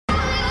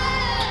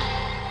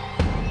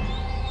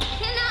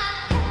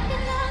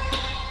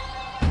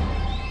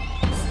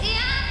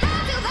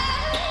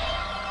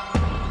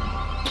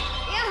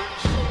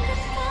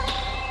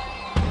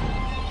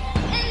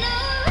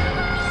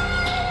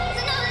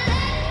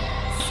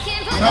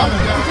You should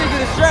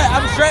get a strap.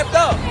 I'm strapped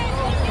up.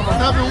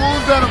 What's happening? What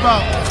was that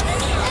about?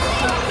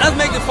 Let's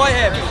make the fight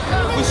happen.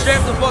 We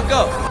strapped the fuck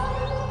up.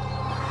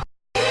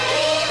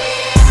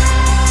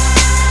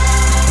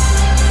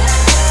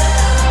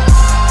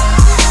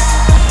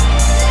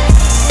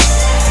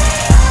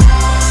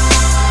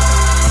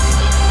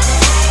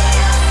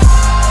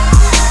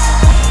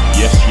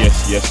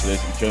 Yes,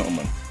 ladies and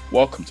gentlemen.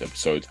 Welcome to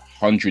episode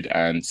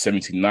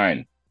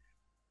 179.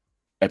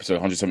 Episode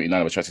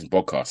 179 of the Chatting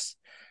Podcast.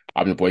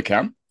 I'm your boy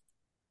Cam.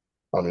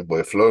 I'm your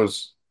boy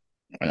Flows.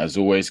 And as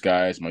always,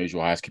 guys, my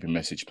usual housekeeping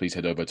message, please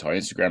head over to our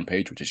Instagram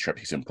page, which is Strap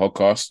Season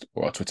Podcast,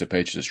 or our Twitter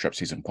page, which is Strap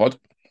Season Pod.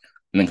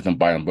 Link can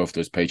buy on both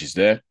those pages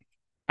there.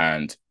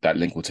 And that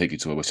link will take you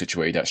to where we're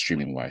situated at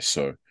streaming-wise.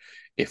 So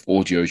if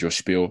audio is your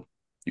spiel,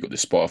 you got the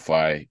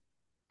Spotify,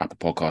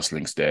 Apple Podcast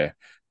links there,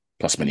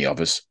 plus many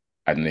others.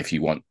 And then if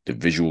you want the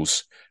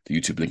visuals, the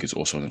YouTube link is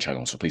also on the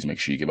channel. So please make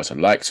sure you give us a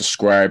like,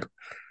 subscribe,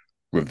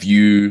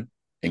 review,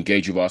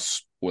 engage with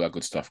us, all that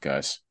good stuff,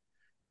 guys.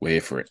 We're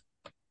here for it.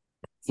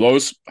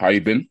 Flows, how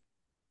you been?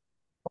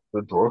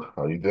 Good, bro.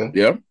 How you doing?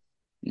 Yeah.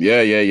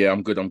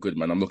 I'm good,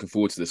 man. I'm looking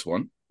forward to this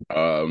one.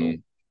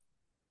 You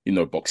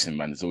know, boxing,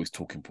 man. There's always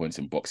talking points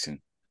in boxing.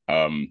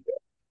 Yeah,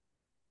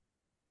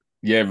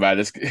 man.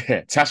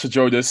 Tasha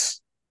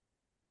Jonas,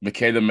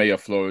 Michaela Mayer,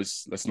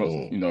 Flores. Let's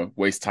not,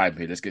 waste time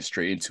here. Let's get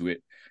straight into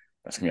it.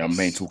 That's going to be our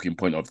main talking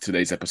point of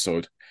today's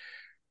episode.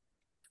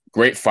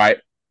 Great fight,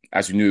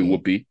 as we knew it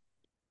would be.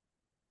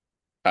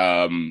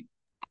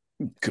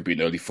 Could be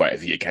an early fight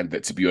of the year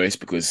candidate, to be honest,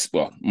 because,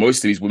 well, most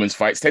of these women's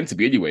fights tend to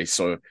be anyway.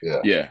 So,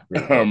 yeah.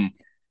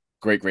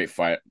 Great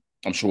fight.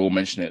 I'm sure we'll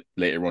mention it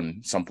later on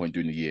at some point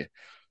during the year.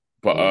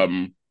 But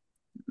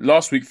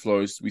last week,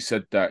 Flores, we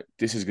said that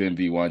this is going to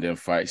be one of them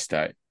fights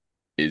that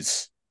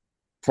is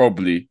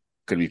probably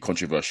going to be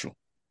controversial,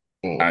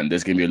 and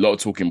there's going to be a lot of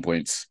talking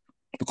points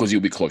because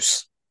it'll be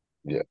close.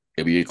 Yeah,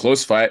 it'll be a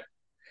close fight,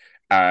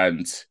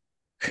 and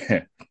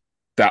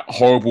that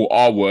horrible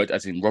R word,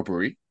 as in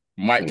robbery,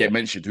 might get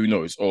mentioned. Who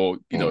knows? Or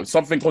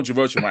something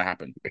controversial might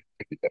happen.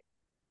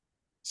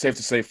 Safe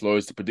to say,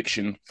 Flores, the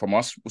prediction from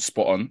us was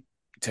spot on.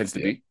 It tends to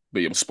be,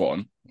 but it was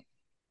spot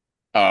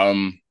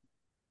on.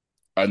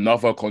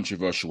 Another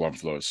controversial one,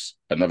 Flores.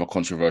 Another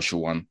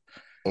controversial one.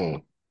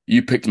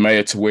 You picked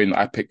Mayer to win.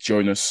 I picked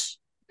Jonas.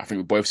 I think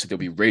we both said they'll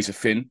be razor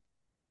thin.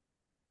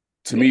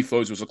 To me,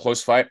 Flores was a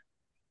close fight.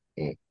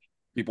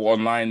 People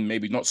online,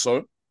 maybe not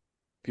so.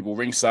 People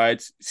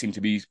ringside seem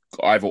to be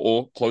either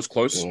or, close.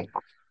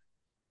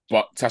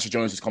 But Tasha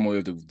Jonas has come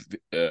away with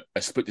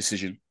a split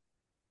decision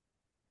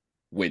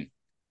win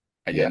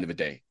at the end of the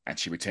day, and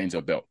she retains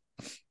her belt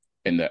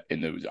in the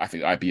I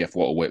think IBF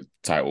welterweight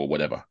title or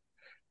whatever.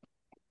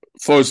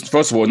 First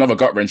of all, another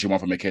gut wrenching one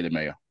for Michaela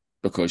Mayer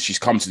because she's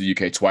come to the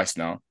UK twice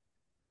now.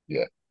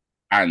 Yeah,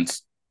 and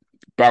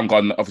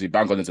Baumgarten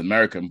is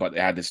American, but they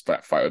had this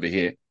fight over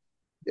here.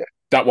 Yeah,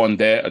 that one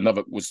there,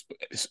 that was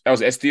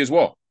SD as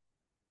well,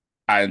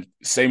 and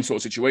same sort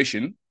of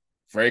situation,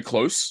 very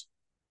close.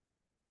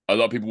 A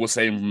lot of people were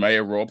saying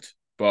Mayer robbed,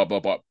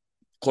 but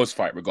close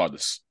fight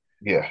regardless.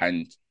 Yeah,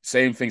 and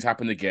same things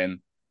happened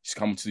again. She's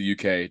come to the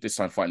UK this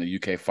time, fighting a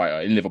UK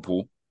fighter in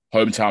Liverpool,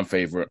 hometown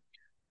favorite,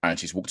 and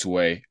she's walked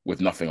away with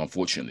nothing,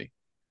 unfortunately.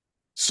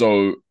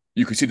 So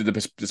you could see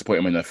the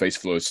disappointment in her face,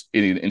 Flows.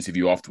 In an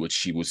interview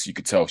afterwards, you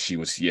could tell she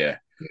was,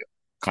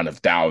 kind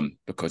of down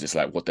because it's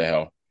like, what the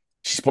hell?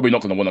 She's probably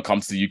not going to want to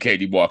come to the UK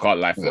anymore. I can't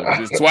lie,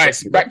 Flows. It's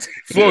twice. Back to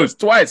Flows,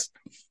 twice.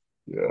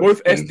 Yeah,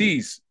 both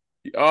SDs.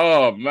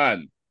 Oh,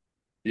 man.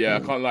 Yeah,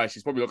 I can't lie.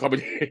 She's probably not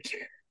coming.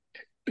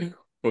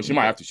 Well, she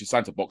might have to. She's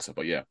signed to boxer,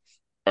 but yeah.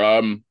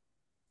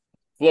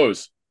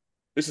 Flows,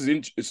 it's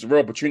a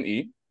real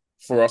opportunity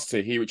for us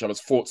to hear each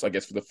other's thoughts, I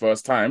guess, for the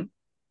first time,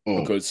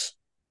 because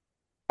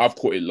I've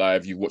caught it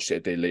live. You've watched it a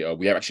day later.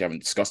 We haven't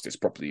discussed this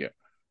properly yet.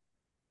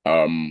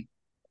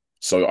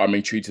 So I'm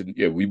intrigued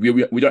to,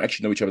 we don't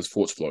actually know each other's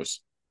thoughts,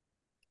 Flows.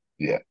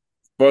 Yeah.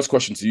 First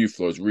question to you,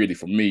 Flows, really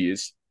from me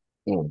is,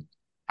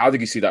 how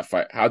did you see that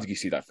fight? How did you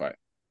see that fight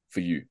for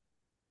you?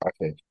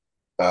 Okay.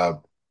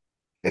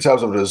 In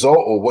terms of the result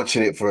or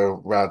watching it for a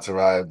round to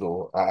round,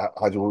 or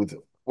where do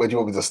you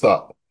want me to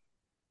start?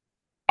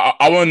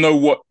 I want to know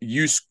what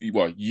you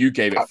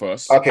gave it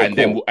first. Okay, and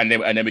cool.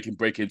 then we can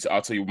break into.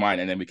 I'll tell you mine,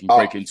 and then we can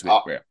break into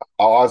it.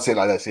 I'll answer it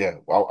like this. Yeah,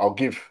 I'll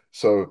give.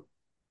 So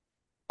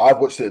I've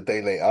watched it a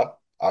day later.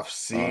 I've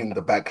seen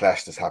the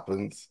backlash that's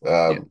happened.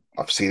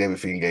 I've seen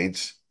everything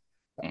engaged.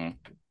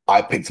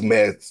 I picked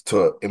Mayer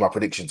in my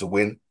prediction to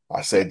win.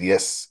 I said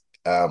yes.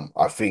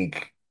 I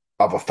think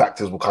other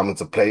factors will come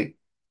into play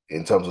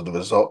in terms of the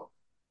result.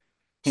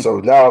 So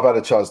now I've had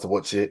a chance to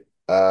watch it.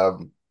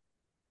 I'm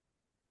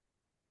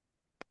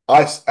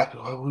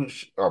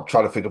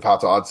trying to think of how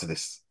to answer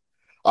this.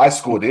 I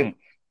scored it.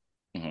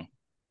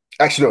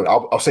 Actually,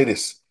 no, I'll say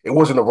this. It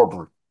wasn't a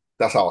robbery.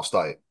 That's how I'll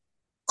start it.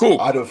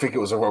 Cool. I don't think it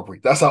was a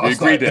robbery. That's how I'll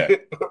start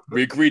it.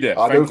 We agree there.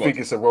 I don't think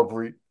it's a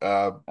robbery.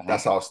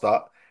 That's how I'll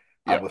start.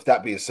 And with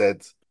that being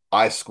said,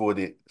 I scored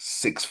it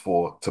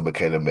 6-4 to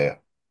Michaela Mayer.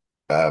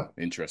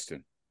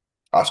 Interesting.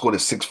 I scored it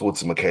 6-4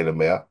 to Michaela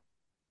Mayer.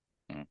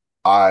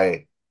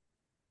 I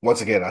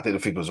once again I didn't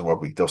think it was a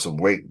robbery. There was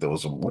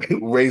some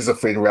razor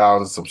thin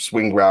rounds, some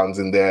swing rounds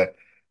in there.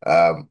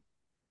 Um,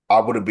 I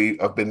wouldn't be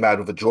I've been mad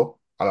with a draw,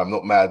 and I'm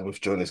not mad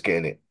with Jonas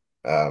getting it.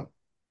 Um,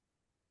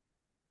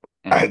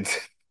 Mm. and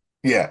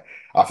yeah,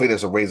 I think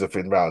there's a razor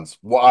thin rounds.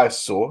 What I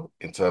saw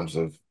in terms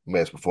of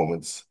May's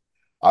performance,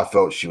 I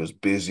felt she was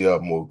busier,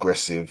 more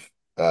aggressive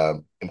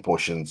in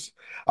portions.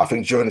 I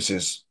think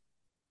Jonas's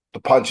the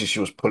punches she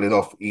was pulling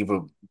off,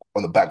 even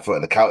on the back foot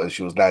and the counters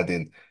she was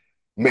landing,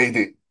 made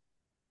it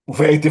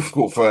very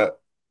difficult for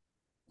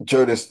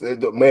Jonas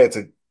Mayer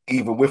to,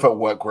 even with her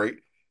work rate,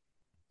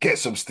 get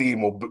some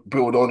steam or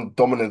build on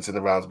dominance in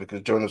the rounds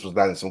because Jonas was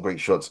landing some great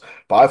shots.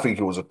 But I think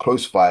it was a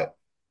close fight,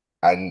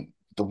 and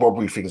the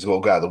robbery thing's got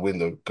to go out the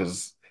window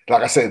because,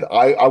 like I said,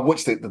 I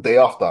watched it the day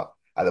after.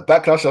 And the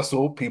backlash I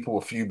saw, people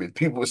were fuming.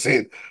 People were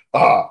saying,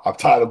 I'm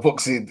tired of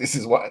boxing. This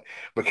is what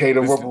became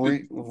a This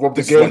robbery, robbed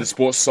this is why again. the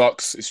sport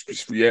sucks. It's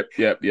just, yep,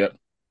 yep, yep.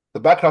 The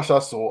backlash I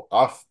saw,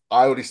 I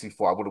honestly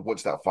thought I would have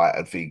watched that fight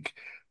and think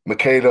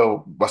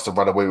Michaela must have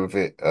run away with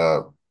it.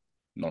 Michaela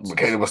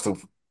Nonsense. must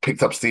have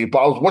picked up steam. But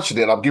I was watching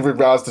it and I'm giving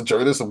rounds to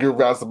Jonas, I'm giving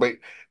rounds to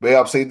May.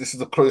 I'm saying this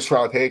is a close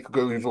round here, it could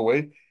go either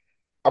way.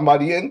 And by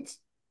the end,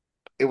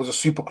 it was a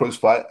super close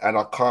fight, and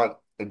I can't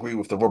agree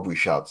with the robbery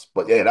shouts.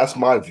 But yeah, that's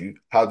my view.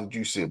 How did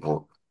you see it,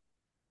 bro?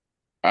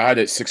 I had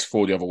it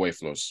 6-4 the other way,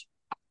 flows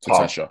to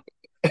Calm. Tasha.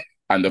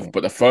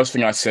 But the first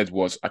thing I said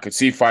was I could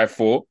see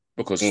 5-4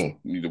 because Mm,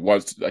 the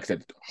ones, like I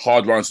said,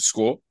 hard rounds to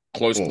score,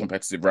 close mm,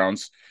 competitive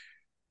rounds.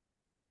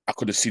 I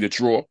could have seen the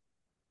draw.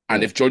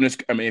 And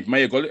mm. if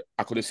Maya got it,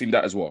 I could have seen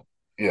that as well.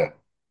 Yeah.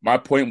 My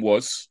point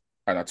was,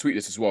 and I tweet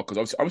this as well, because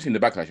obviously I'm seeing the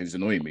backlash and it's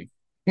annoying me.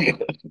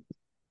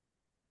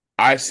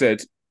 I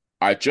said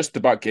I just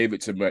about gave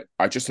it to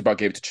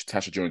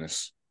Tasha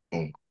Jonas,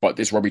 Mm, but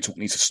this robbery talk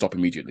needs to stop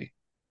immediately.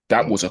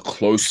 That mm. was a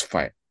close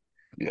fight.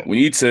 Yeah. We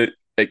need to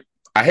like.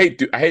 I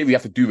hate we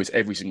have to do this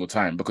every single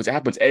time because it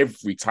happens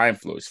every time.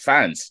 Flows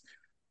fans,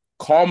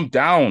 calm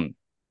down,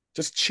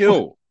 just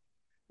chill,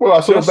 Well, I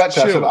saw the just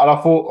backlash and chill.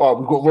 I thought, oh,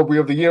 we've got robbery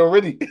of the year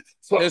already.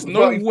 There's It's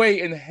no not even, way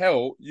in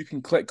hell you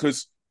can click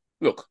because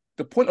look,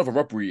 the point of a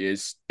robbery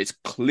is it's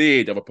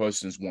clear the other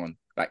person's won,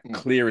 like mm,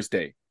 clear as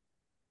day,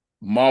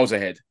 miles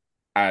ahead,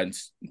 and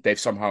they've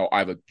somehow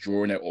either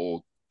drawn it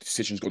or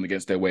decisions gone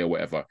against their way or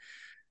whatever.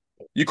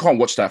 You can't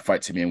watch that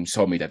fight to me and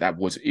tell me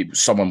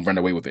someone ran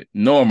away with it.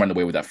 No one ran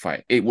away with that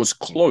fight. It was mm.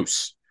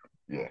 close,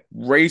 Yeah.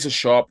 razor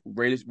sharp,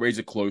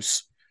 razor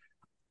close.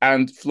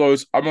 And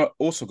Flows, I'm gonna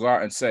also go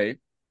out and say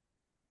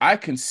I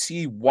can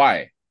see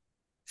why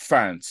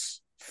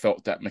fans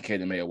felt that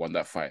Michaela Mayer won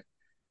that fight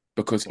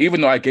because Mm,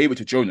 even though I gave it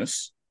to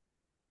Jonas,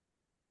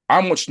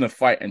 I'm watching the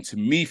fight, and to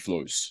me,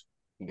 Flows,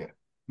 yeah.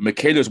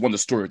 Michaela's won the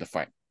story of the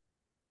fight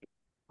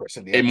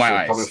Pressing the in my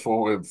action, coming eyes.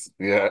 forwards.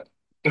 Yeah.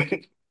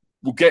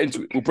 We'll get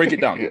into it. We'll break it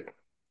down Yeah.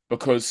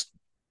 because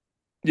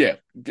yeah,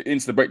 get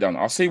into the breakdown.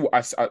 I'll say what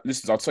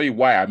listen. I'll tell you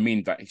why I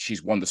mean that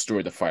she's won the story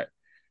of the fight.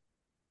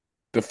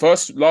 The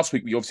first last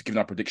week we obviously given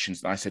our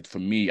predictions, and I said for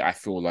me, I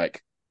feel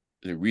like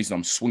the reason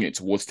I'm swinging it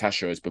towards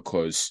Tasha is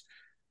because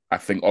I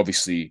think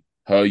obviously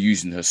her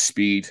using her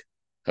speed,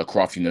 her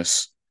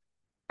craftiness,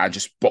 and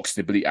just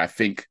boxing ability, I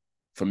think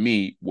for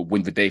me will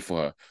win the day for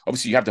her.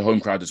 Obviously, you have the home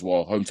crowd as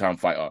well, hometown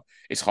fighter.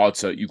 It's hard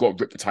to you got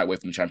to rip the title away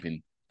from the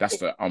champion. That's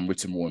the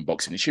unwritten rule in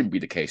boxing. It shouldn't be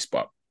the case,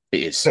 but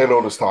it is. Saying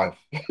all this time.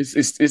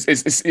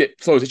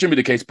 So it shouldn't be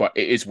the case, but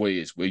it is what it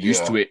is. We're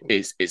used Yeah. to it.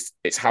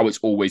 It's how it's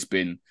always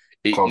been.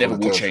 It Comes with never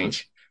the will territory.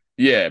 change.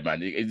 Yeah,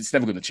 man, it's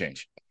never going to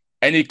change.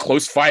 Any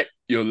close fight,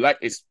 you're like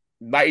it's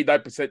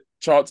 99%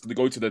 chance to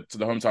go to the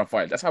hometown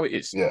fight. That's how it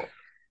is. Yeah.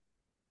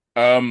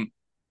 Um,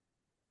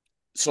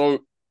 so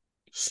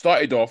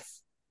started off,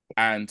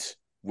 and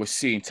we're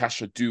seeing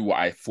Tasha do what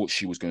I thought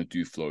she was going to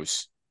do.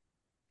 Flows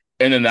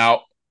in and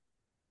out,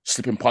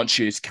 slipping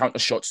punches, counter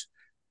shots.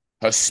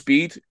 Her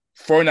speed,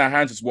 throwing her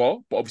hands as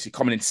well, but obviously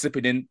coming in,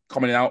 slipping in,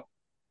 coming out,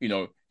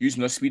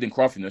 using her speed and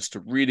craftiness to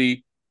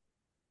really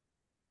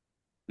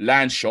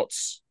land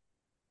shots.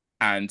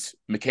 And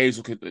Michaela's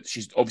looking,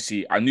 she's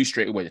obviously, I knew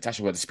straight away that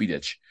Tasha had the speed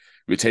edge.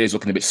 Michaela's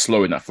looking a bit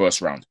slow in that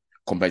first round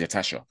compared to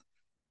Tasha.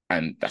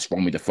 And that's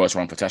wrong with the first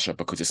round for Tasha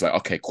because it's like,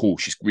 okay, cool.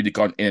 She's really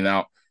gone in and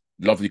out.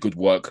 Lovely, good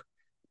work.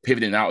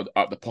 Pivoting out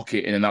the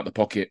pocket, in and out the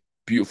pocket.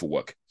 Beautiful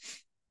work.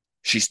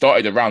 She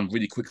started the round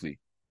really quickly.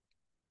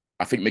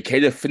 I think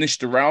Michaela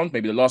finished the round,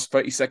 maybe the last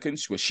 30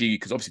 seconds,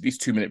 because obviously these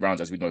 2 minute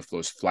rounds, as we know,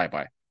 flows fly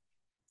by.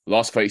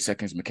 Last 30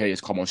 seconds,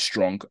 Michaela's come on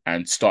strong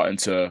and starting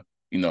to,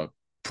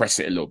 press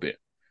it a little bit.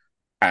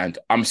 And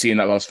I'm seeing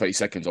that last 30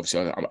 seconds.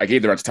 Obviously, I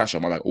gave the round to Tasha.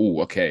 I'm like,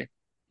 oh, okay.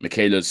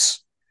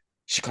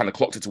 She kind of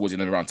clocked it towards the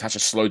end of the round. Tasha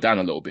slowed down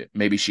a little bit.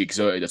 Maybe she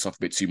exerted herself a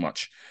bit too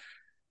much.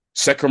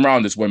 Second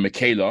round is when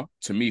Michaela,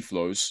 to me,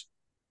 flows,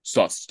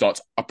 starts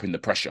upping the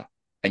pressure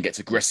and gets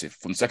aggressive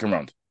from the second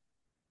round.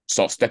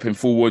 Starts stepping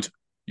forward,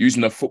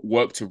 using her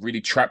footwork to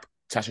really trap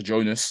Tasha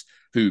Jonas,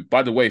 who,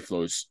 by the way,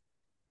 flows,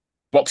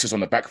 boxes on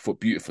the back foot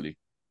beautifully.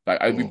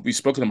 We've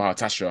spoken about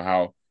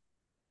how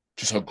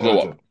just her glow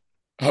up, Intelligent.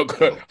 Yeah.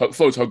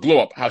 her glow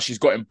up, how she's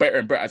gotten better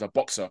and better as a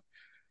boxer.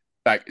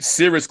 like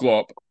serious glow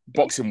up,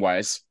 boxing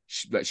wise.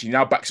 She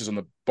now boxes on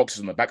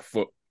the back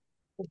foot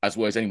as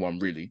well as anyone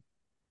really.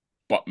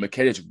 But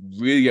Michaela's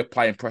really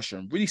applying pressure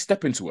and really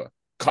stepping to her,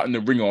 cutting the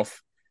ring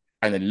off,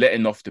 and then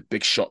letting off the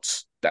big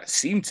shots that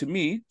seem to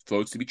me,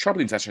 Flo, to be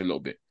troubling Tasha a little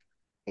bit.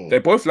 They're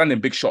Mm. both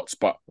landing big shots,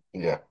 but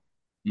Yeah,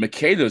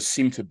 Michaela's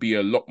seem to be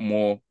a lot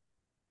more.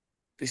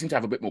 They seem to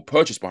have a bit more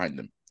purchase behind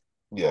them.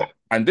 yeah,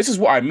 And this is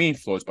what I mean,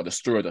 Flo, by the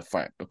story of the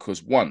fight.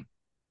 Because one,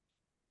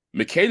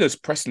 Michaela's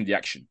pressing the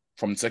action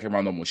from the second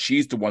round onwards.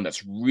 She's the one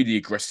that's really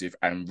aggressive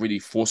and really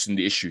forcing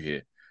the issue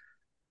here.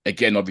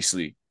 Again,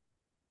 obviously,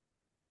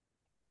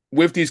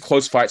 with these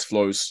close fights,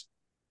 Flows,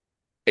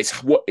 it's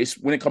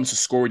when it comes to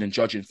scoring and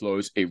judging,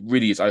 Flows, it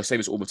really is. I say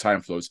this all the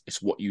time, Flows,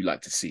 it's what you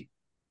like to see.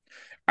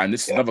 And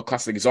this is yeah, another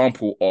classic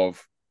example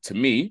of, to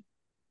me,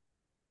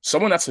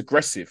 someone that's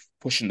aggressive,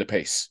 pushing the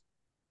pace.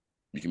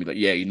 You can be like,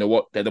 yeah, you know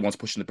what? They're the ones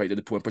pushing the pace, they're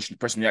the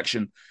pressing the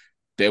action.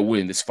 They're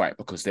winning this fight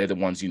because they're the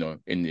ones, in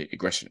the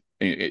aggression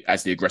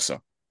as the aggressor.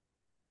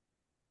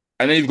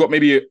 And then you've got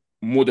maybe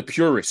more the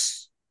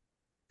purists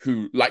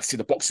who like to see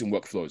the boxing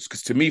workflows.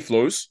 Because to me,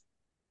 Flows,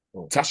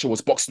 mm, Tasha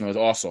was boxing her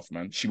ass off,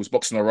 man. She was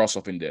boxing her ass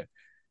off in there.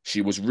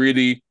 She was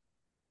really,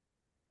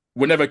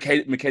 whenever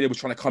Michaela was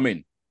trying to come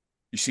in,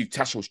 you see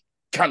Tasha was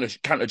counter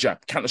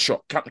jab, counter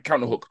shot,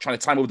 counter hook, trying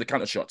to time over the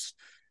counter shots,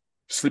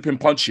 slipping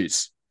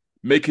punches,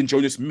 making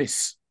Jonas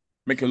miss,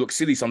 making her look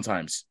silly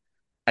sometimes,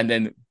 and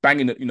then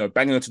banging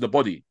her to the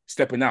body,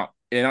 stepping out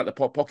in and out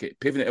the pocket,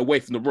 pivoting it away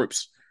from the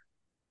ropes.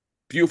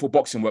 Beautiful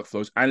boxing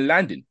workflows and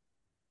landing.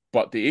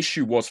 But the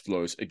issue was,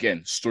 Flows,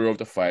 again, story of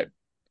the fight.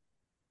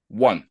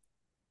 One,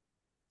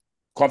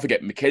 can't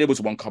forget, Michaela was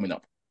the one coming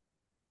up.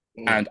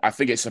 mm, And I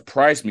think it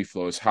surprised me,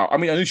 Flows, how, I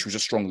mean, I knew she was a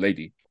strong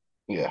lady.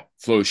 yeah,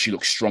 Flows, she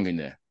looks strong in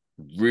there.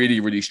 Really,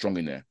 really strong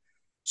in there.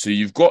 So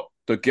you've got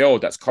the girl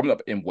that's coming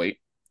up in weight.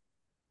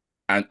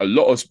 And a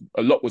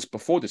lot was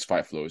before this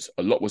fight, Flows.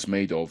 A lot was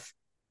made of,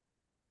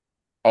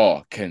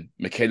 oh, can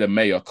Michaela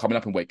Mayer coming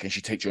up in weight, can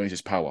she take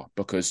Jonas's power?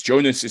 Because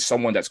Jonas is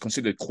someone that's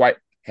considered quite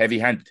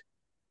heavy-handed.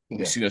 We've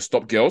yeah, seen her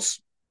stop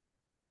girls.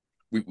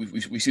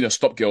 We've seen her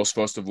stop girls,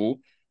 first of all.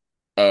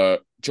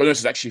 Jonas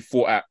has actually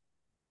fought at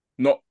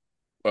not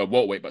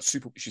welterweight, but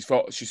super. She's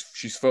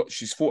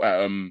fought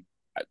at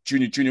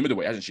junior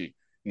middleweight, hasn't she?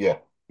 yeah,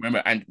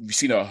 Remember, and we've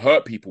seen her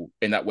hurt people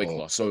in that weight mm,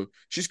 class. So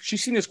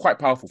she's seen as quite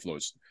powerful,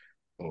 Flows.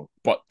 mm,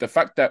 But the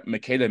fact that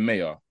Michaela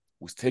Mayer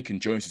was taking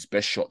Jones's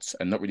best shots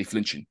and not really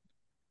flinching,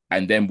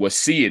 and then we're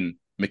seeing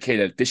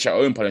Michaela dish her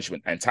own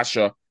punishment, and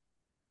Tasha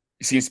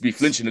seems to be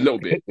flinching a little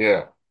bit.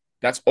 yeah,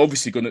 That's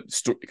obviously going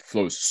to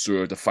Flows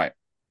stir the fight.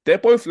 They're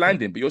both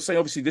landing, but you're saying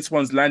obviously this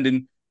one's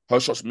landing. Her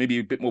shots maybe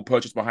a bit more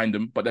purchase behind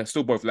them, but they're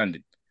still both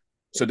landing.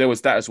 So there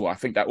was that as well. I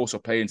think that also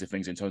played into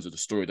things in terms of the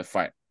story of the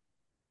fight.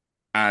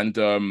 And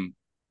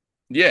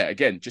yeah,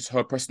 again, just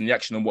her pressing the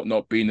action and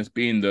whatnot, being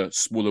the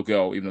smaller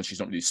girl, even though she's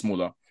not really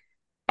smaller.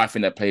 I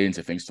think that played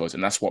into things, Flores,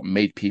 and that's what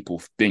made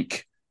people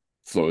think,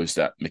 Flores,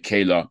 that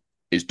Michaela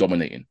is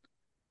dominating.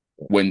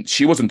 When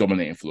she wasn't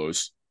dominating,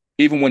 Flores,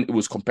 even when it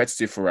was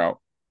competitive throughout,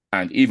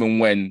 and even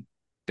when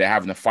they're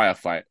having a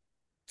firefight,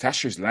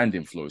 Tasha's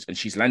landing, Flores, and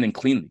she's landing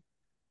cleanly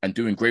and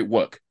doing great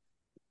work.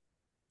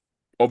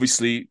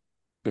 Obviously,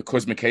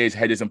 because Michaela's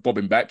head isn't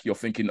bobbing back, you're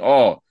thinking,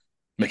 oh,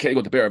 Michaela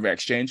got the better of the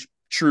exchange.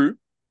 True,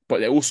 but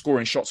they're all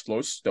scoring shots,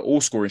 Flores. They're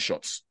all scoring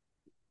shots.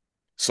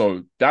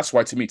 So that's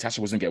why, to me, Tasha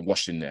wasn't getting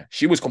washed in there.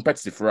 She was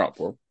competitive throughout,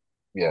 bro,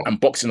 yeah, and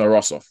boxing her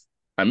ass off.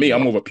 And me,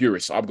 I'm yeah, more of a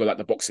purist. So I've got like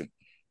the boxing.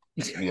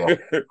 yeah.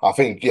 I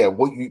think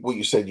what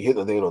you said, you hit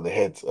the nail on the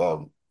head.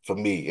 For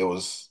me, it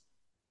was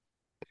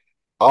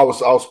I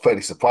was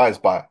fairly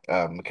surprised by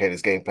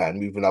Michaela's game plan,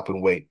 moving up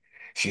in weight.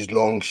 She's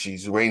long,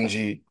 she's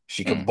rangy,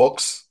 she can Mm,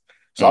 box.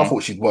 So I mm,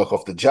 thought she'd work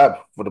off the jab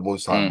for the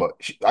most time, mm, but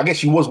I guess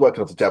she was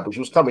working off the jab, but she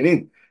was coming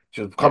in.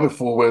 She was yeah. coming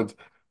forward,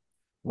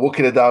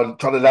 walking it down,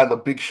 trying to land the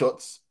big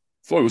shots.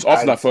 So it was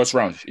after And that first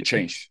round, it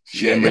changed.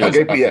 She yeah, then yeah, realized,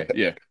 yeah, okay,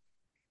 yeah,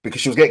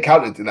 because she was getting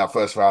counted in that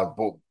first round,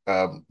 but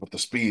with the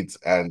speed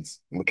and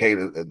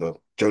the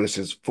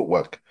Jonas's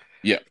footwork.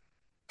 yeah,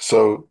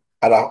 So,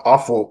 and I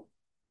thought,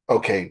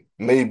 okay,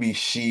 maybe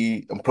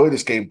she employed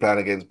this game plan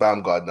against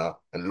Baumgartner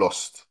and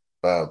lost,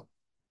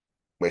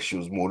 where she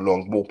was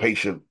more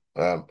patient,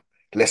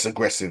 less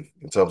aggressive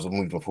in terms of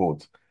moving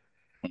forward.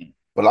 mm,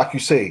 But like you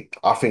say,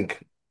 I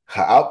think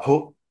her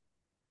output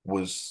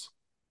was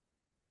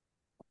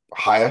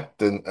higher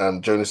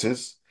than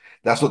Jonas's.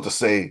 That's not to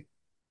say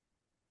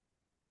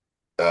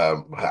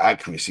her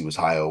accuracy was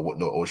higher or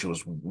whatnot, or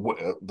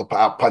the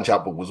punch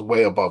output was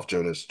way above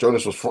Jonas.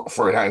 Jonas was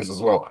throwing hands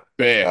as well.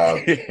 bare.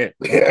 Um, yeah,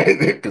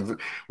 because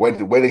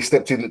when they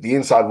stepped in, the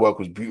inside work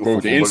was beautiful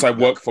Bro, the inside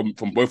work from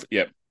both,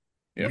 yeah,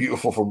 yeah,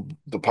 from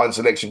the punch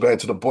selection going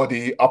to the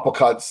body,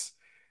 uppercuts,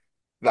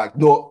 like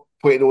not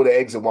putting all the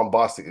eggs in one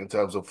basket in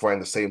terms of throwing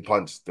the same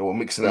punch. They were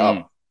mixing it mm,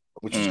 up,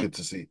 which was mm, good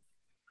to see.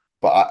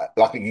 But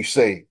like you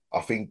say,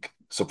 I think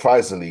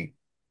surprisingly,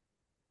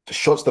 the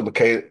shots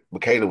that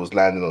Michaela was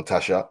landing on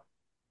Tasha,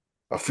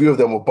 a few of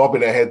them were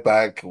bobbing her head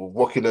back,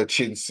 rocking her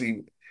chin.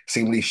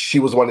 Seemingly, she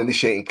was the one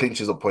initiating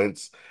clinches at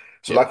points.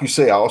 So, yeah, like you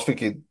say, I was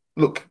thinking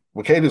look,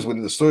 Michaela's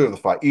winning the story of the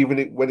fight, even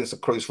when it's a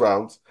close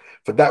round.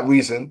 For that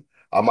reason,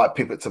 I might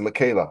pivot to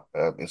Michaela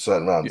in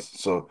certain Yeah, rounds.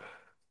 So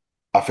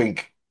I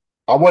think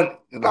I want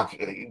like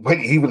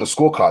when even the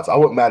scorecards, I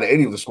wasn't mad at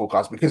any of the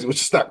scorecards because it was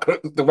just that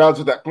the rounds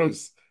were that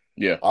close.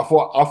 yeah. I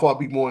thought I'd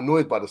be more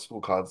annoyed by the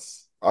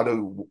scorecards. I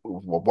know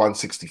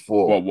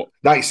 164, What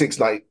 96,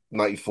 90,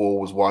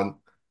 94 was one.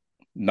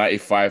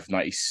 95,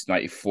 90,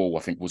 94,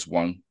 I think was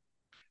one.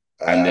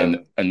 And then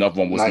Um, another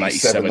one was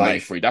 97, 97,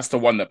 90. 93. That's the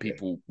one that Yeah.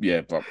 people,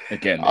 yeah, but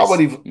again, I it's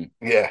wouldn't even,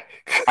 yeah,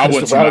 I because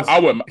the weren't too mad. rounds, I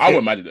yeah,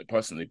 weren't mad at it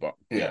personally, but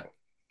yeah,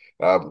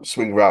 yeah,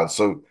 swing rounds.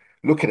 So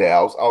looking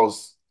at it,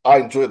 I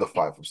enjoyed the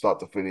fight from start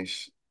to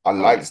finish. I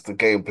oh yeah, liked the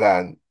game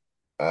plan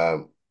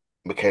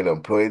Michaela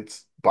employed,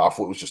 but I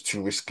thought it was just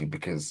too risky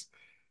because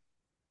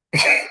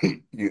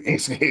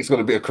it's going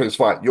to be a close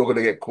fight. You're going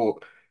to get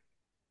caught.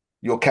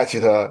 You're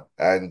catching her,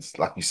 and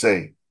like you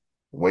say,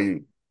 where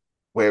you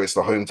where it's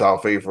the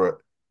hometown favorite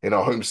in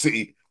our home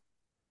city,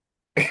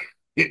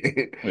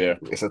 yeah.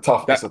 it's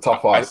That a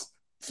tough ask.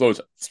 Flo,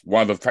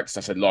 one of the factors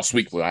I said last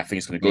week where I think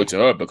it's going to go Mm, to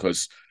her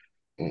because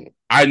mm,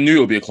 I knew it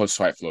would be a close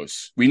fight,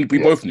 Flows. We yeah,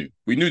 both knew.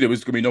 We knew there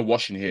was going to be no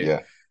washing here,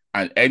 yeah,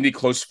 and any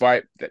close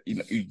fight that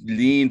you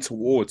lean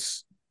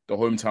towards the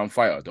hometown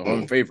fighter, the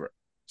home mm, favorite.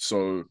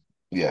 So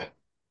yeah,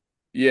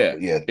 yeah,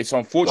 yeah. it's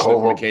The unfortunate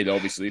whole for Makeda,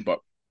 obviously, but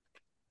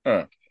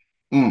uh,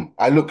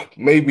 And look,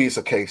 maybe it's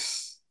a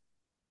case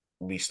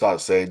we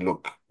start saying,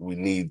 look,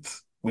 we've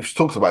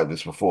talked about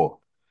this before,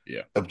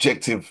 yeah,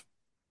 objective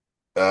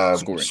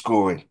scoring.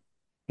 scoring,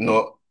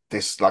 Mm, not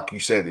this, like you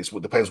said, it's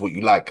what depends what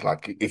you like.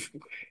 Like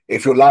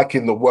if you're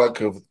liking the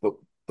work of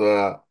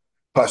the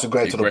person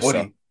going the to the aggressor.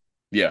 body,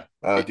 Yeah,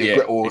 the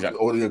yeah,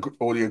 exactly.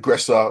 or the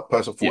aggressor,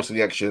 person Yeah, forcing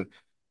the action,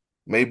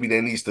 maybe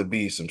there needs to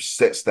be some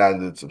set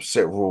standards, some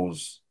set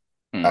rules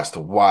mm, as to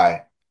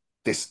why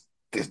this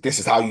this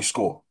is how you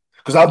score.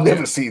 Because I've yeah,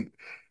 never seen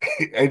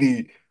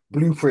any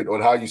blueprint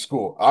on how you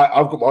score.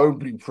 I've got my own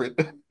blueprint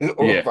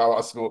on yeah. how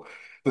I score.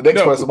 The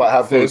next No, person might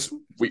have Flows. theirs.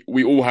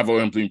 We all have our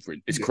own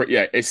blueprint. It's Yeah.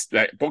 yeah. It's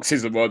like boxing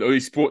is one of the only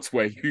sports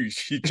where you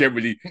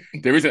generally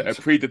there isn't a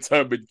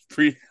predetermined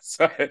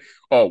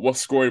oh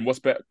what's scoring what's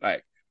better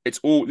like it's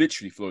all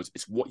literally Flows.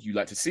 It's what you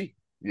like to see.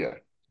 Yeah.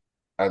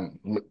 And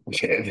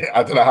yeah,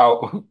 I don't know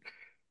how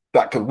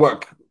that could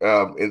work.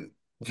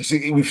 You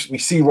see, we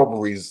see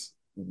robberies.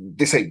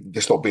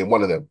 This not being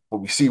one of them, but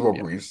we see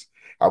Yeah. robberies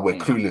and we're Mm,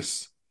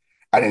 clueless.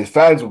 And then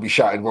fans will be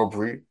shouting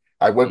robbery,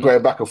 and we're mm,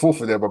 going back and forth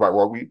with them about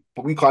robbery,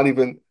 but we can't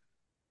even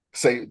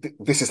say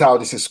this is how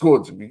this is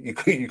scored.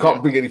 You yeah.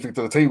 can't bring anything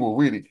to the table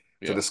really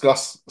to Yeah.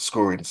 discuss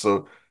scoring.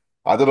 So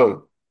I don't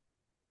know.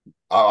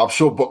 I'm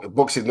sure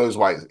boxing knows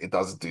why it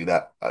doesn't do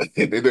that.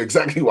 They know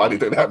exactly why they Mm,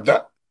 don't have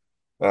that.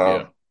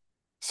 yeah.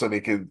 So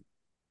they can.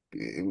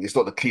 It's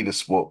not the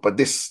cleanest sport, but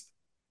this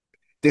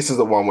is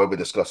the one where we're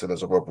discussing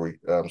as a robbery.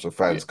 So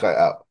Yeah. fans cut it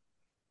out.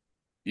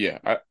 Yeah.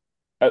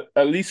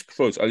 At least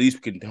Flows. At least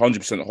we can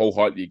 100%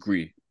 wholeheartedly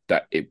agree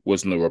that it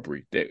was no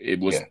robbery. That it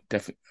was Yeah,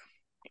 definitely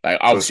like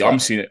close obviously I'm fight.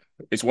 seeing it.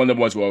 It's one of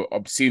the ones where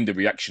I'm seeing the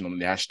reaction on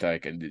the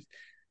hashtag and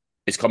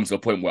it's come to the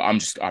point where I'm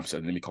saying,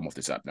 let me come off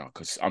this app now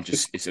because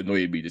it's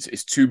annoying me.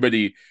 It's too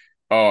many.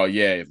 Oh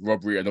yeah,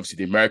 robbery, and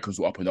obviously the Americans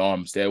were up in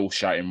arms. They're all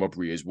shouting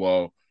robbery as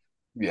well.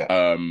 Yeah,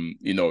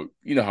 You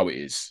know how it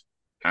is.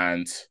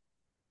 And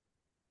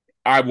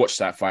I watched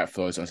that fight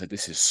first and I said,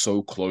 this is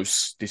so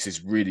close. This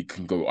is really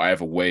can go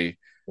either way.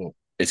 mm,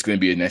 It's going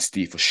to be an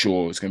SD for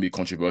sure. It's going to be a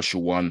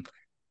controversial one.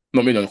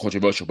 Not maybe not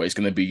controversial, but it's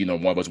going to be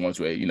one of those ones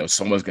where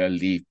someone's going to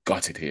leave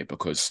gutted here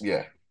because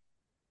yeah,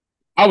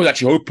 I was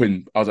actually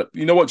hoping. I was like,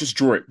 you know what, just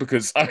draw it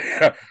because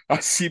I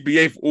see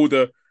BA for all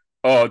the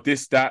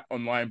this that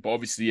online, but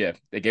obviously, yeah,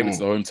 they gave it to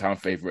mm, the hometown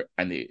favorite,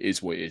 and it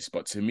is what it is.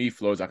 But to me,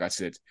 Flows, like I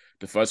said,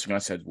 the first thing I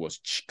said was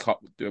cut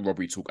the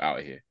robbery talk out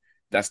of here.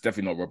 That's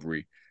definitely not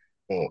robbery.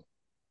 mm,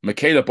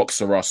 Michaela boxed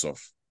her ass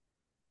off,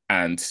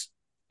 and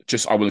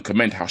just I want to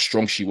commend how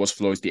strong she was.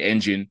 Flows, the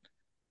engine,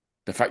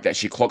 the fact that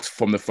she clocked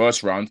from the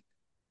first round.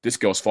 This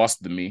girl's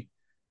faster than me.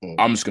 mm.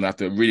 I'm just gonna have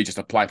to really just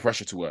apply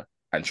pressure to her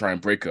and try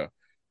and break her.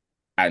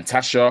 And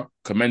Tasha,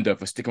 commend her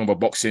for sticking with her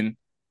boxing,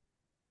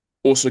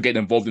 also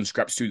getting involved in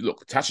scraps too.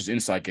 Look, Tasha's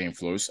inside game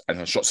Flows and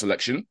her shot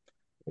selection,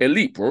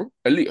 elite, bro.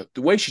 Elite.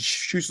 The way she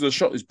shoots the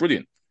shot is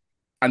brilliant.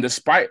 And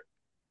despite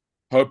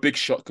her big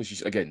shot, because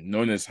she's again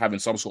known as having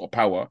some sort of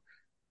power,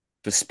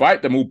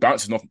 despite them all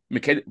bouncing off,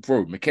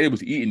 Michaela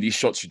was eating these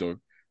shots,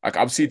 Like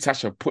I've seen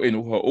Tasha put in her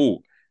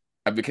all,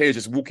 and Michaela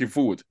just walking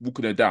forward,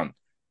 walking her down.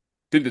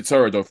 Didn't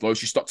deter her though, Flo.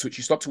 She stuck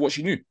to what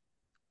she knew.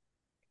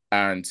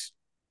 And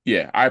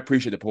yeah, I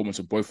appreciate the performance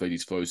of both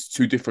ladies, Flows.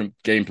 Two different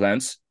game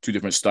plans, two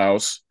different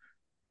styles.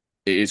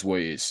 It is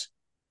what it is.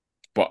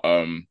 But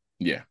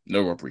yeah,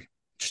 no robbery.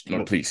 Just no,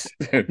 Look, please,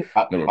 no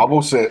I robbery.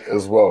 will say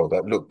as well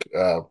that look,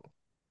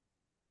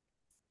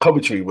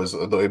 commentary was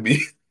annoying me.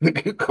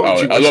 The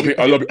Oh, commentary was a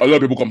lot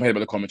of people complain about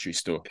the commentary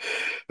still.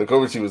 the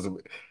commentary was,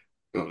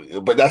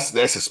 but that's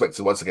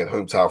suspected once again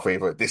hometown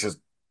favorite. This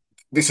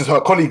is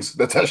her colleagues,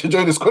 Natasha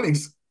Jonas'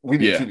 colleagues,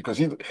 really and Yeah, truly,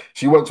 because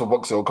she works for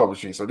boxing on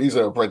commentary, so these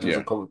are her brethren yeah,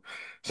 on commentary,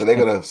 so they're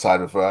gonna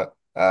side with her.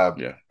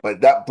 Yeah.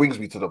 But that brings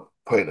me to the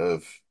point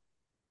of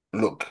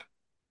look,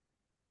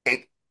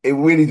 it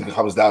really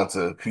comes down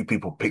to who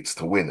people picked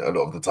to win a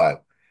lot of the time.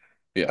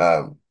 Yeah.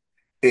 Um,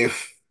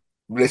 if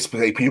let's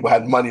say people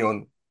had money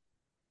on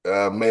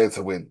Maya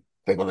to win,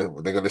 they're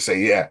gonna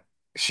say yeah,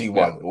 she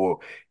Yeah. won. Or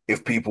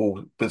if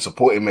people been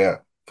supporting Maya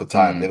for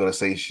time, they're Mm. gonna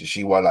say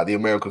she won. Like the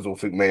Americans will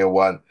think Maya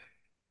won.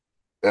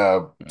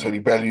 Tony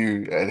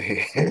Bellew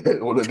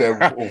and all of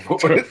them,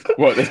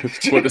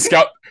 what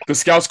the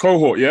scouts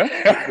cohort,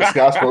 the yeah?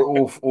 scouts were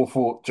all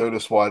thought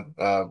Jonas won.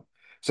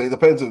 So it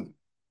depends on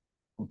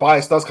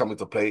bias does come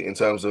into play in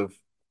terms of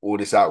all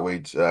this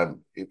outrage.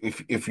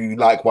 If you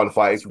like one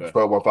fight, if That's you fair.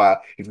 prefer one fight,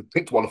 if you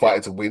picked one Yeah.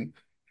 fighter to win,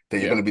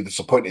 then you're Yeah. going to be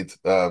disappointed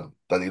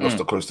that he lost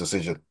a Mm. close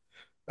decision.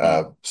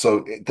 Mm.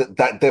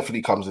 That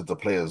definitely comes into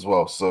play as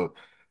well. So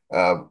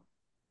um,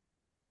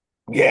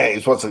 yeah,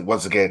 it's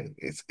once again,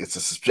 it's a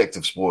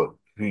subjective sport.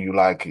 Who you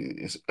like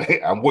is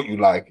and what you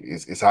like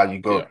is how you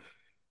Yeah. go.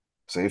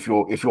 So if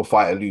your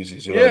fighter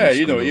loses, you're going to be Yeah,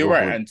 you know, screaming you're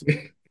right. robbery. And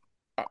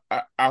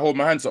I hold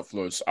my hands up,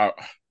 Flows.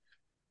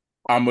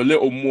 I'm a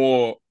little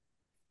more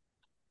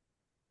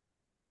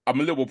I'm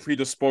a little more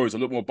predisposed, a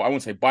little more, but I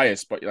won't say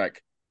biased, but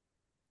like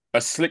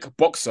a slick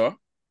boxer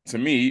to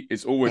me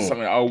is always Mm,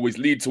 something I always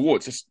lead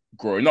towards. Just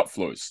growing up,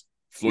 Flows.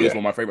 Floyd is yeah.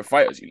 one of my favorite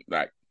fighters.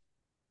 Like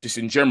just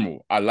in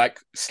general, I like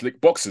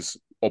slick boxers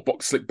or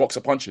slick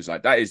boxer punches.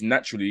 Like that is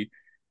naturally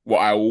what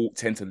I will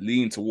tend to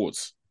lean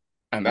towards,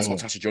 and that's what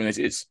Mm, Tasha Jonas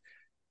is.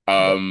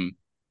 yeah. Um,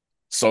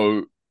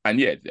 so and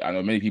yeah, I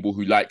know many people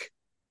who like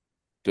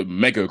the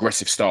mega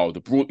aggressive style, the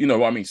broad, you know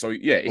what I mean. So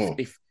yeah, if Mm,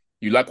 if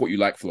you like what you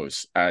like,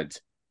 Flows, and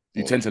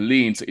you mm. tend to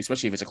lean to,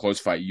 especially if it's a close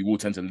fight, you will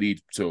tend to lead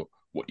to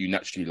what you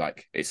naturally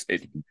like.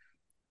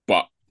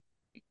 But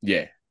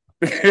yeah,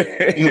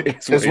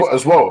 it's what it is.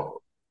 As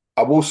well,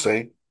 I will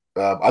say,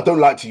 I don't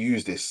like to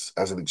use this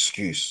as an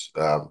excuse,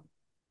 but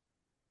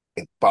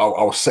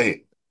I'll say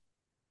it.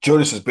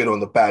 Jonas has been on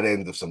the bad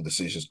end of some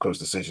decisions, close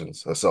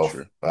decisions herself.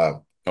 True.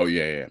 Oh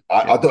yeah, yeah,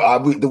 I yeah,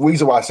 don't. The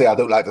reason why I say I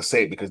don't like to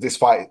say it because this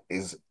fight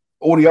is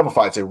all the other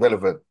fights are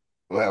irrelevant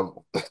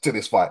to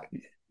this fight.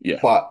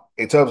 yeah. But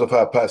in terms of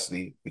her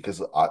personally,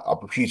 because I'm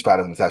a huge fan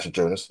of Natasha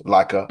Jonas,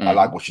 like her, I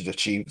like Mm-hmm. what she's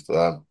achieved,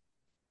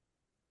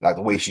 like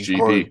the way This she's GP.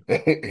 grown.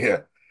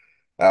 Yeah,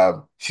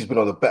 she's been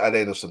on the better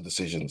end of some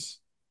decisions,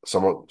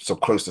 some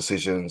close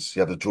decisions. She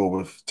had the draw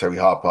with Terry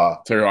Harper.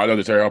 Terry, I know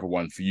the Terry Harper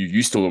one for you.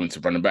 You still want to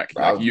run him back,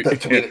 like you.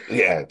 To me,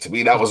 yeah, to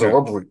me that was a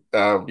robbery.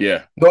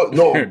 Yeah, Not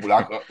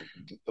like,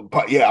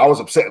 but yeah, I was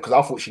upset because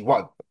I thought she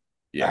won,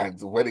 yeah.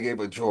 and when they gave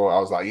her a draw, I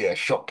was like, yeah,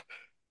 shock.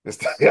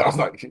 Yeah, I was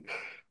like,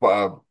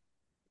 but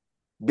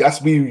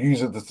that's me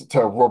using the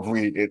term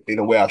robbery in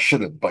a way I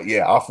shouldn't. But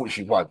yeah, I thought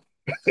she won.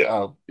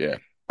 um, Yeah,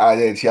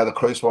 and then she had a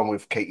close one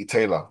with Katie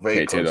Taylor,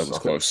 very Kate Taylor close. was I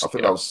close.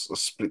 think that Yeah, was a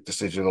split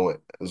decision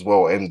or as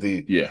well,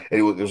 MD. yeah.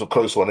 It was a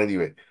close one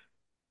anyway.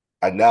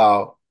 And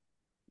now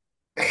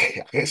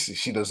I guess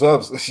she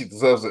deserves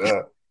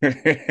it.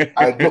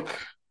 And look,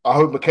 I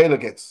hope Michaela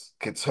gets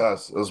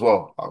hers as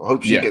well. I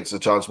hope she Yeah. gets a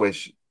chance where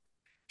she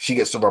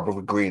gets to rub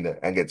with Green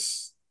and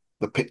gets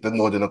the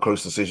nod in a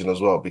close decision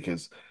as well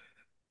because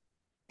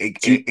it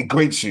Do you it, it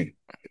grates you.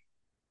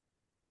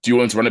 do you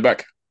want to run it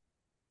back?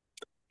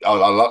 I'd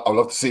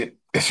love to see it.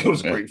 It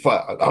was a Yeah, great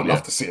fight. I'd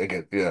love yeah, to see it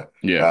again. Yeah.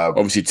 yeah. Um,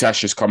 Obviously,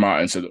 Tash just come out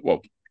and said,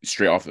 well,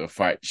 straight after the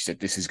fight, she said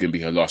this is going to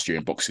be her last year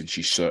in boxing.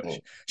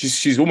 mm,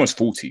 She's almost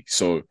 40,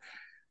 so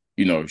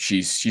you know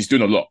she's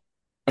doing a lot.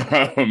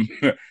 um,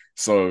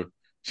 so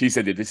she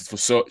said that this is for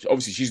so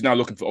obviously she's now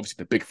looking for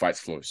obviously the big fights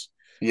for us.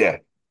 yeah.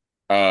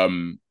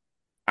 Um,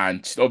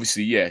 and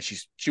obviously, yeah,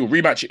 she'll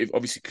rematch it if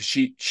obviously because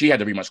she had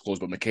the rematch clause,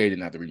 but McKay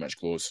didn't have the rematch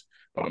clause.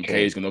 But McKay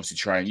Okay. is going to obviously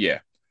try and yeah,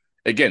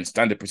 again,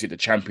 standard procedure. The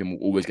champion will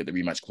always get the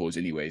rematch clause,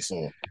 anyways.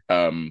 Mm,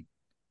 Um,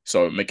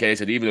 so McKay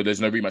said even though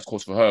there's no rematch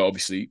clause for her,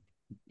 obviously,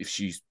 if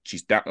she's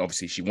that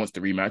obviously she wants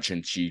the rematch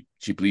and she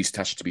believes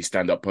Tasha to be a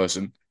stand up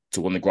person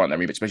to want to grant that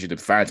rematch, especially the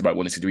fans might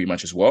want to see the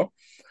rematch as well.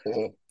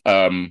 mm,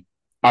 Um,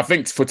 I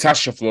think for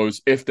Tasha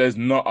Flows, if there's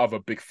not other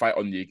big fight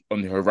on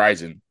the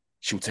horizon,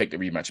 she'll take the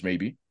rematch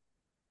maybe.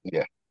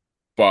 yeah.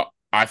 But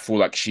I feel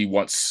like she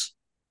wants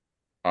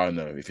I don't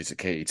know if it's a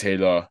Katie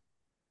Taylor,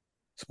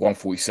 it's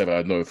 147. I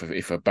don't know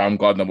if a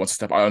Baumgardner wants to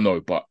step. I don't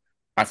know, but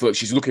I feel like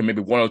she's looking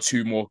maybe one or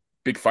two more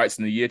big fights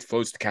in the year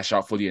for us to cash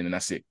out fully, and then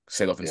that's it,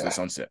 sail off into the Yeah.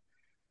 sunset.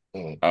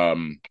 Mm,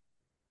 Um,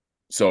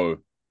 so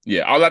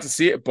yeah, I'd like to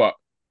see it, but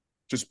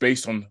just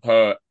based on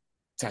her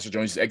Tasha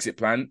Jones' exit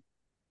plan,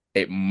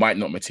 it might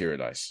not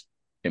materialize.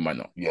 It might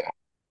not. yeah.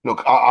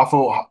 Look, I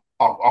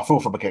feel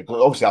for McKenna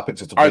because obviously I picked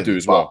her to I do win,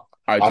 as but well.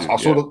 I I, do. I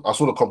saw Yeah, the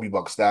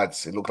CompuBox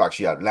stats. It looked like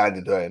she had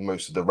landed her in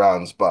most of the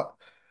rounds, but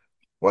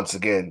once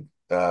again,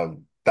 that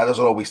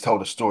doesn't always tell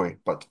the story.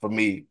 But for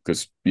me,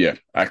 because yeah,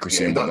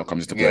 yeah, accuracy it and does, whatnot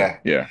comes into play.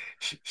 yeah, Yeah,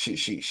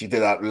 she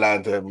did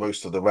outland her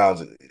most of the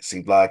rounds. It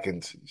seemed like,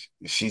 and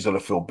she's gonna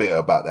feel bitter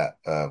about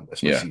that,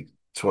 yeah. especially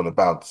two on the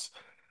bounce.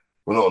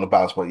 Well, not on the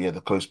bounce, but yeah,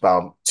 the close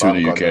Two in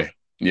the Baumgartner, UK.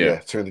 Yeah, yeah,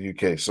 two in the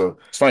UK. So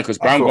it's funny because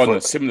I feel Baumgartner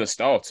for similar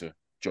style to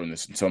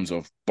Jonas in terms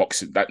of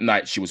boxing. That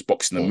night she was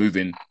boxing and mm,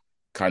 moving.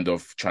 kind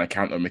of trying to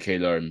counter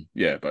Michaela and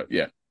but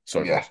yeah.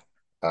 Sorry, Yeah. Flows.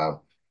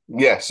 Um,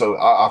 yeah, so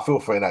I feel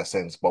for in that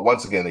sense. But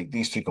once again,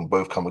 these two can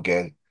both come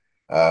again.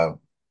 Um,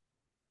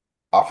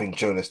 I think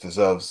Jonas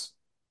deserves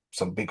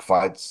some big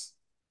fights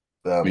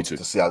Me too.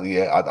 to see out the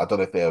year. I don't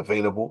know if they're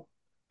available,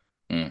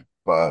 Mm,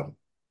 but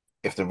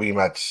if the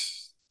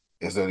rematch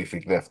is the only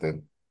thing left,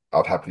 then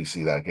I'd happily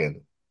see that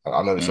again.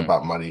 I know it's mm.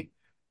 about money,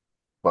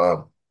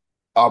 but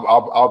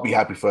I'll be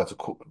happy for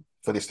her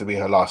for this to be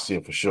her last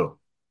year for sure.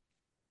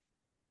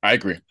 I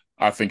agree.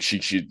 I think she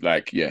should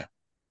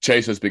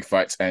chase those big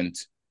fights and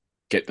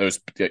get those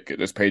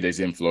paydays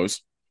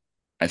inflows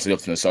and stay up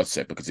to the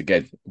sunset because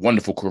again,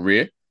 wonderful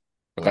career.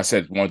 Like I Mm,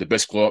 said, one of the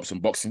best glow ups in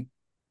boxing.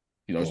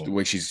 You know, the mm.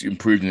 way she's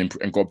improved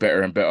and got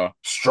better and better.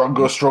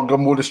 Stronger, stronger,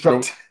 more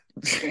Bro, destructive.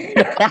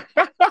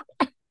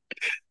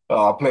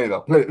 Oh, I played, I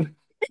played.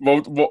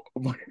 Mo- mo-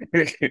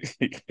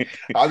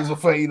 I was a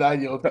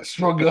 39-year-old, get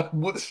stronger,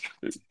 more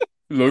destructive.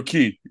 low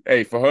key.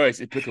 Hey, for her,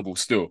 it's applicable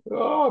still.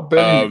 Oh,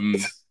 belly.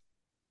 Um,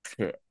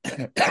 but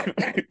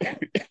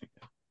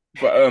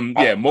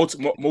I, yeah,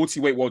 multi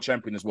weight world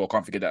champion as well.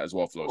 Can't forget that as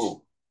well, Flows.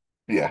 oh,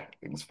 yeah,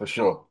 it's for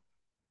sure.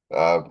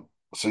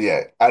 So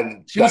yeah,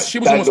 and She was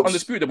that almost looks,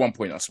 undisputed at one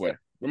point. I swear.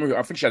 Remember,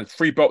 I think she had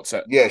three belts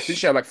at. yeah, Didn't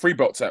she have like three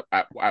belts at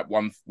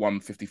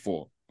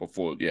 154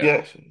 before? Yeah,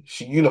 yeah,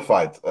 she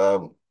unified.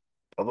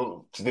 I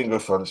don't, she didn't go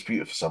for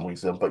undisputed for some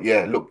reason, but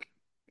yeah, look,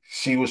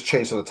 she was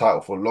chasing the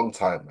title for a long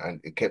time, and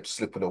it kept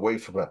slipping away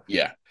from her.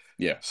 yeah,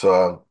 yeah.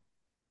 So,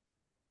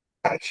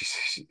 and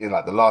in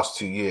like the last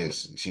 2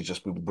 years, she's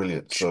just been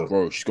brilliant. So,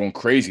 Bro, she's gone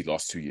crazy the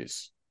last 2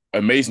 years.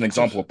 Amazing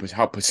example just of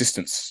how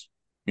persistence,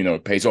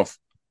 pays off.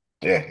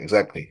 yeah,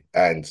 exactly,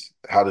 and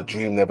how the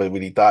dream never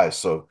really dies.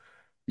 So,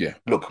 Yeah,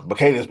 look,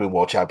 Michaela's been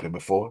world champion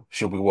before;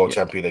 she'll be world yeah.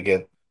 champion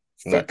again,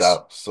 no Facts.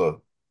 doubt.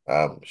 So,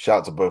 shout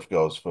out to both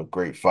girls for a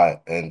great fight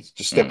and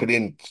just Mm, stepping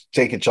in,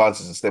 taking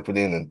chances and stepping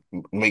in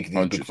and making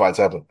these big 100 fights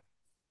happen.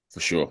 for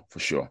sure, for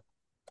sure.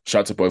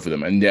 Shout out to both of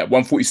them. And yeah,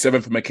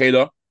 147 for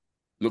Michaela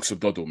looks a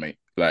doddle, mate.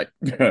 Like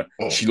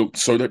Mm, she looked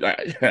so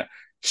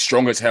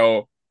strong as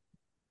hell,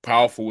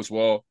 powerful as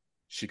well.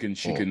 She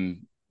mm,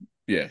 can,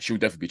 yeah, she'll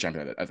definitely be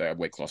champion at that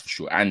weight class for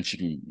sure. And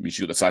she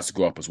got the size to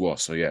go up as well.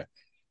 So yeah,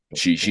 mm.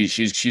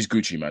 she's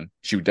Gucci, man.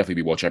 She would definitely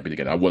be world champion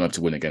again. I want her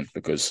to win again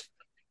because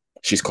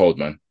she's cold,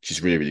 man.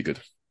 She's really, really good.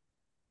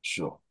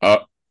 Sure. Uh,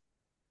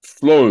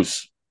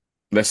 Flows.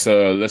 Let's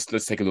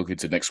take a look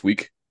into next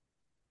week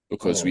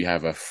because we Mm,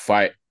 have a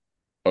fight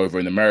over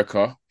in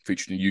America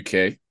featuring the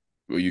UK,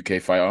 a UK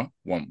fighter,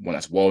 one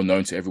that's well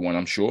known to everyone,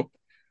 I'm sure.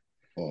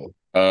 mm.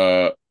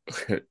 Uh,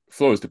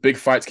 Flows, the big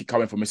fights keep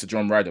coming from Mr.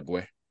 John Ryder,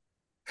 boy.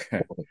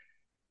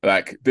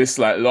 Like this,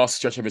 like last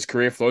stretch of his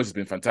career, Flows has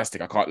been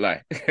fantastic. I can't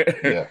lie.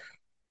 Yeah.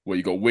 Well,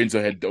 you got wins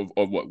ahead of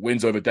what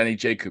wins over Danny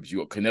Jacobs. You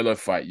got Canelo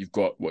fight. You've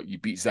got what you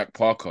beat Zach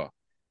Parker.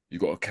 You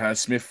got a Cam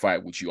Smith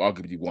fight, which you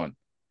arguably won.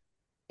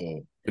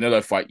 Mm.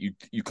 Canelo fight,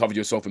 you covered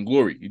yourself in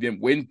glory. You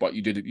didn't win, but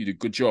you did a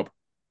good job.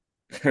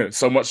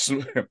 So much,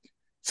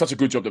 such a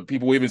good job that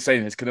people were even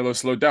saying has Canelo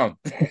slowed down.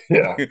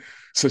 Yeah.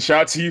 So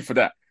shout out to you for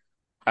that.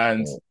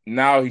 And Mm.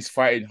 now he's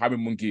fighting Jaime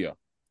Munguia.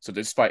 So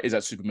this fight is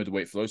at super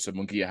middleweight flow. So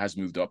Munguia has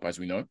moved up, as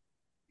we know.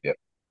 Yeah.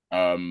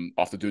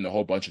 After doing a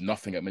whole bunch of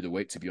nothing at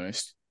middleweight, to be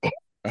honest.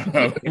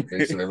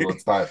 Wasting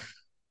everyone's time.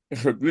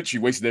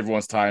 Literally wasted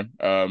everyone's time.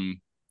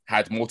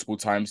 Had multiple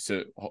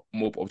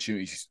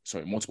opportunities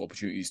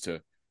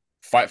to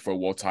fight for a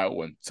world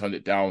title and turned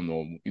it down,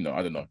 or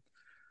I don't know.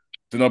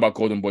 Don't know about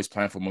Golden Boy's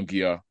plan for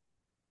Munguia.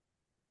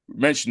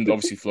 Mentioned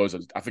obviously flows.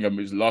 I think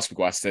last week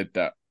I said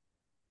that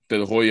De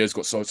La Hoya's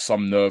got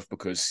some nerve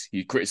because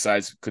he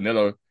criticized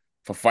Canelo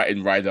for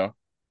fighting Ryder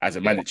as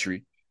a Yeah.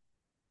 mandatory,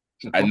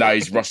 and now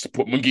he's rushed to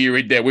put Munguia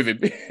in there with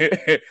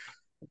him.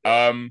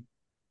 um,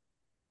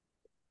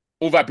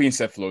 all that being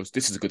said, flows.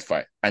 This is a good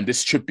fight, and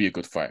this should be a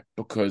good fight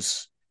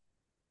because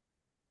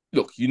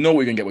look, you know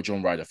what you're gonna get with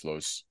John Ryder,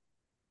 flows.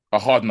 A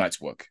hard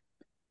night's work.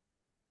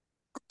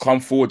 Come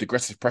forward,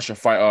 aggressive pressure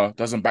fighter,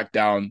 doesn't back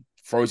down,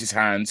 throws his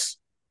hands,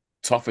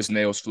 tough as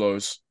nails,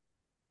 flows.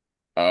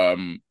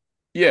 Um,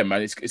 yeah,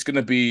 man, it's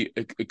gonna be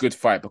a good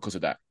fight because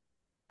of that.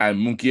 And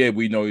Munguia,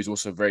 we know, is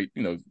also very,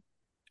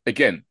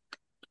 again,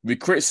 we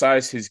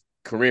criticize his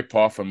career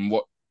path and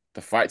what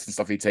the fights and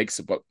stuff he takes,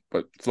 but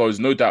Flo's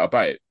no doubt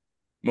about it.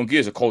 Munguia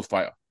is a cold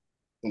fighter.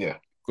 Yeah.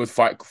 Good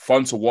fight,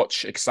 fun to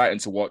watch, exciting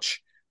to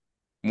watch.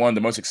 One of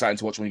the most exciting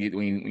to watch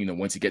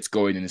once he gets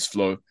going in his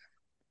flow.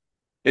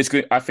 It's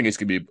good. I think it's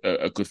gonna be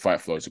a good fight,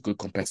 Flo. It's a good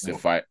competitive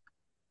Mm. fight.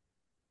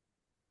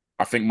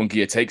 I think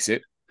Munguia takes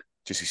it.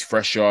 Just he's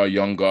fresher,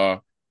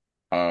 younger,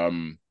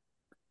 um,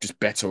 just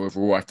better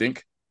overall, I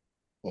think.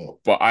 Mm.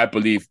 But I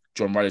believe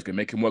John Ryder's gonna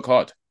make him work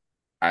hard.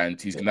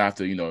 And he's gonna have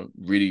to,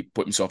 really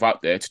put himself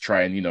out there to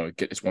try and,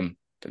 get this one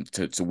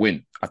to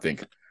win, I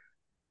think.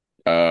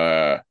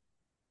 For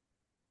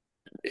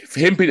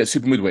him being at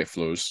super middleweight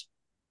flows,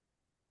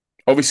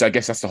 obviously I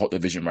guess that's the hot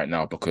division right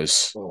now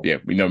because Mm. yeah,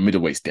 we know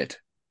middleweight's dead.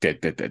 Dead,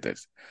 dead, dead, dead.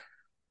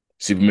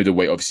 Super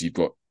middleweight, obviously you've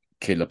got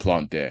Caleb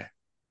Plant there.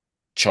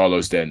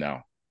 Charlo's there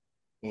now.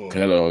 Mm.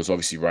 Canelo is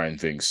obviously riding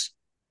things.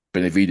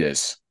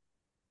 Benavidez.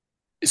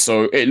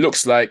 So it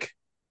looks like,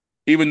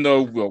 even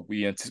though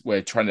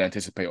we're trying to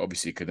anticipate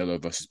obviously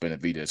Canelo versus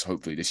Benavidez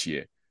hopefully this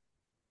year,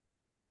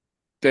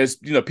 there's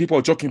people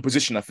are jockeying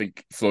position. I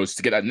think Flows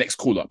to get that next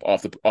call up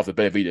after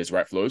Benavidez,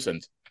 right, Flows?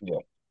 And Yeah,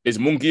 is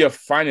Munguia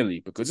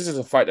finally, because this is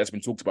a fight that's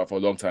been talked about for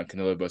a long time,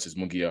 Canelo versus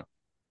Munguia,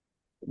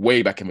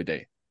 way back in the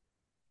day.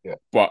 yeah.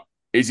 But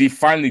is he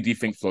finally, do you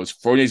think, Flows,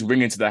 throwing his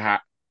ring into the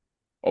hat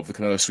of the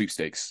Canelo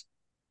sweepstakes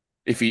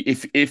if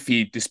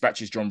he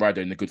dispatches John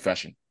Ryder in a good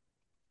fashion?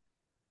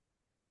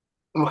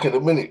 Look at the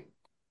minute.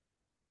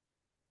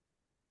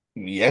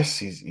 Yes,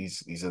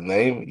 he's a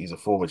name. He's a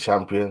former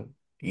champion.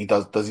 He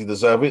does he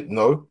deserve it?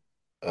 No,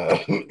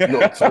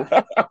 not at all.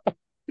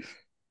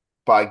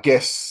 But I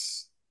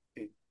guess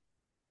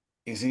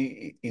is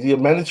he a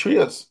mandatory?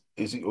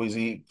 Is he or is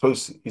he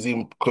close? Is he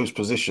in close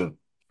position?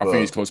 I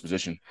think he's close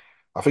position.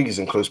 I think he's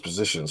in close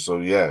position. So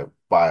yeah,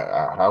 by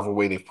however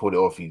way they've put it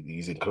off,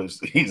 he's in close.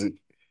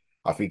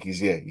 I think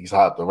he's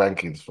high up the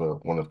rankings for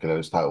one of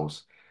Canelo's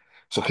titles.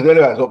 So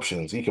Canelo has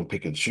options. He can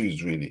pick and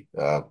choose really.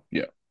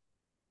 Yeah.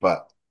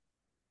 But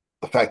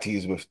the fact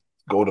he's with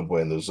Golden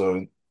Boy in the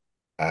zone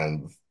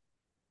and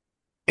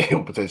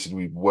he'll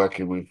potentially be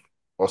working with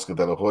Oscar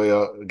De La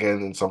Hoya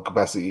again in some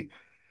capacity.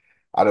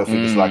 I don't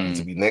think it's likely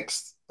to Mm, be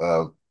next.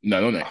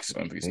 no, not next. I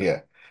don't think it's next.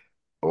 Yeah,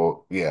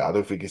 or yeah, I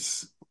don't think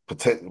it's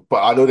potential.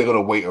 But I know they're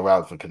gonna wait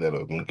around for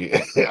Canelo.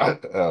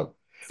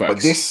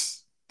 But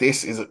Facts.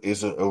 this is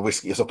a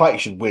risky. It's a fight you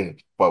should win.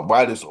 But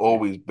Ryder's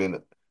always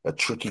been a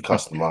tricky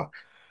customer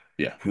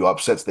Yeah. who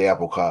upsets the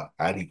apple cart,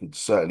 and he could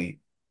certainly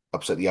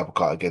upset the apple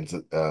cart against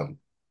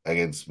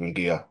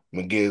Munguia.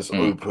 Munguia's Mm.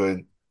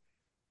 open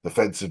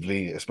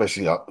defensively,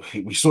 especially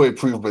we saw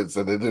improvements,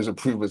 and then those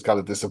improvements kind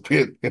of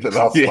disappeared in the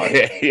last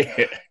fight. Yeah,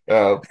 yeah.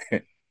 Um,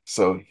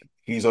 so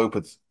he's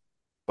open,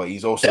 but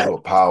he's also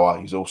got power.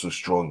 He's also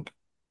strong.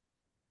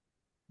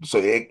 So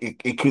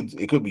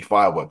it could be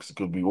fireworks. It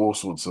could be all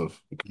sorts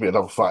of. It could be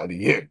another fight of the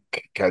year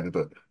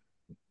candidate,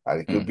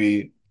 and it could Mm,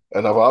 be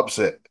another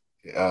upset.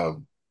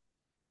 Um,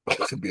 it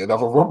could be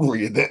another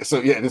robbery in there.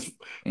 So yeah, this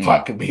mm,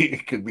 fight could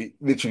be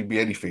literally be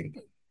anything.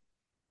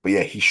 But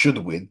yeah, he should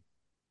win.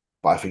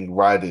 But I think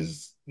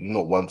Ryder's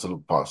not one to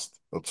look past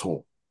at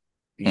all.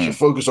 You should mm.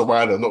 focus on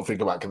Ryder, not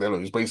think about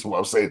Canelo. Is basically what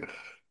I'm saying.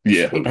 You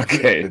Yeah. should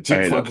Okay. I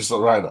legit hear that. focus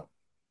on Ryder.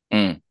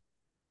 Mm.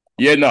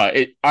 Yeah, no,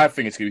 I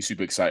think it's gonna be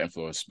super exciting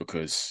for us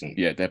because Mm.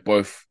 yeah, they're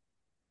both,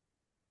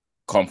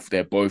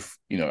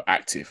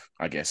 active,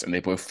 I guess, and they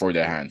both throw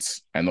their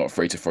hands and not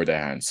afraid to throw their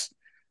hands.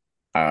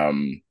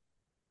 Um,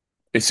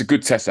 it's a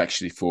good test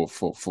actually for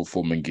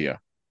Munguia.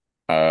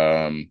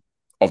 Um,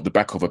 off the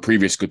back of a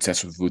previous good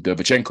test with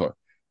Derevchenko,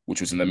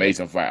 which was an Yeah,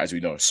 amazing fight, as we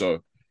know.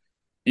 So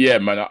yeah,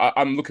 man,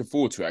 I'm looking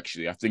forward to it,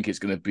 actually. I think it's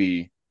gonna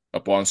be a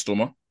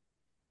barnstormer.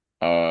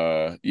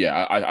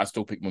 Yeah, I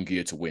still pick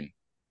Munguia to win.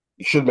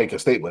 you should make a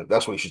statement.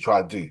 That's what you should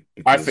try to do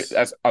I think because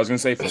that's I was gonna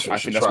say that's first. what you I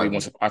should think that's what try he to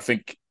wants. do. I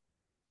think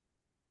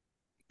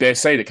they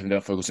say that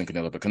Canelo focus on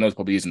Canelo, but Canelo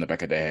probably is in the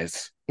back of their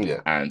heads.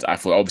 Yeah, And I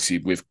thought obviously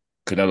with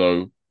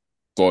Canelo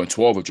going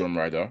 12 with John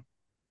Ryder,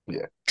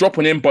 yeah,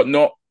 dropping him, but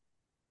not.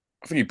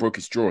 I think he broke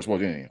his jaw as well,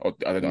 didn't he? Or,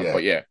 I don't know, yeah.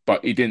 but yeah,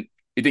 but he didn't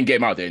get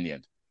him out there in the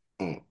end.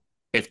 Mm,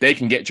 If they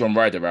can get John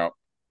Ryder out,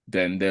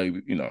 then they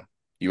you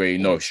already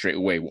know mm, straight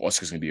away what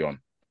Oscar's gonna be on.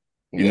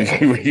 You know,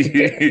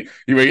 yeah,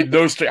 you already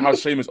know straight how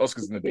Sheamus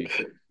Oscar's gonna be.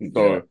 yeah,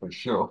 So for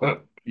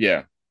sure.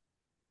 yeah,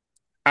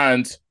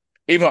 and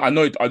even I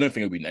don't think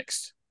it'll be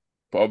next,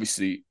 but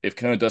obviously if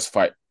Canelo does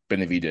fight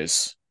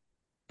Benavidez,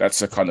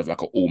 that's a kind of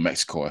like an all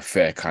Mexico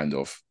affair kind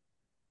of.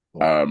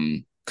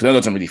 Canelo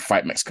doesn't really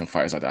fight Mexican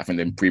fighters like that. I think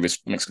the previous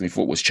Mexican he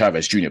fought was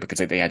Chavez Jr. because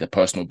they had a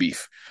personal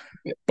beef.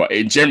 Yeah, But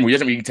in general, he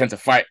doesn't really tend to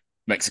fight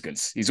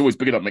Mexicans. He's always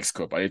bigging up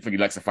Mexico, but I don't think he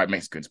likes to fight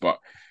Mexicans. But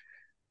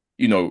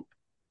you know,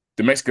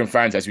 the Mexican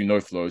fans, as we know,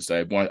 flows,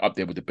 they want up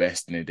there with the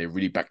best, and they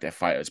really back their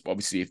fighters. But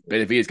obviously, if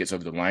Benavidez gets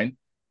over the line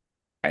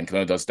and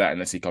Canelo does that,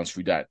 unless he comes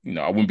through that,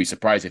 I wouldn't be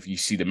surprised if you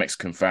see the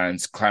Mexican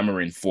fans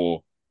clamoring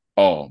for,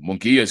 oh,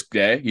 Munguia's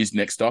there, he's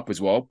next up as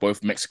well,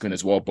 both Mexican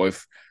as well,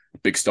 both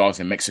big stars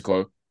in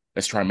Mexico.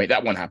 Let's try and make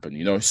that one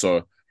happen.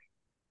 So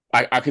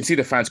I can see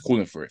the fans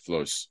calling for it,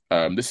 Flows.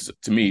 This is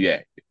to me,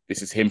 yeah,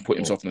 this is him putting mm.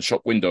 himself in the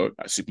shop window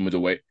at super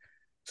middleweight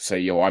to say,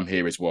 yo, I'm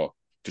here as well.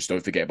 Just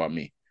don't forget about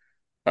me.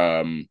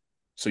 Um,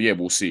 so yeah,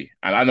 we'll see.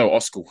 And I know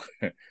Oscar,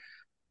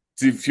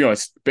 to be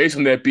honest, based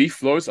on their beef,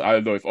 Flows, I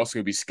don't know if Oscar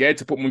would be scared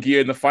to put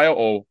Munguia in the fire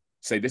or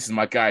say, this is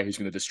my guy who's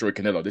going to destroy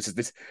Canelo. This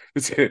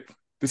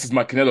this is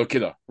my Canelo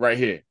killer right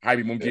here,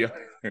 Jaime Munguia.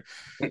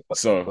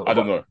 So I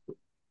don't know.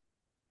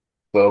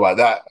 So like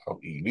that,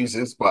 he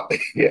loses, but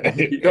yeah,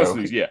 He does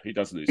lose, yeah, he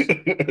does lose.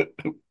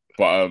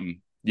 But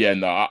yeah,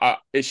 no,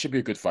 it should be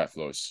a good fight,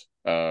 Flows.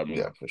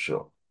 yeah, for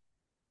sure.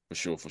 For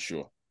sure, for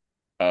sure.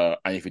 And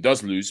if he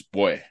does lose,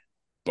 boy,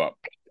 but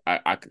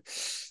I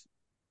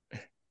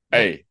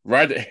hey,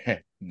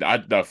 right,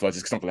 no, Flows,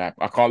 it's not gonna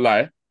happen. I can't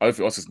lie. I don't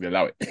think Oscar's gonna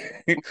allow it.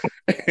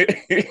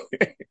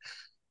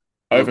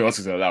 I don't think Look,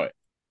 Oscar's gonna allow it.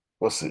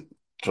 what's it?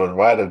 John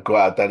Ryder got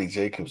out Danny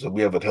Jacobs, and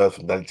we haven't heard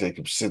from Danny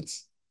Jacobs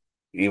since.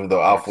 Even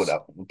though I thought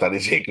Facts. that Danny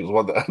Jacobs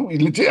won that. We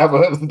legit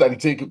haven't heard of Danny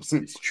Jacobs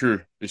It's since.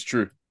 true. It's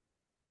true.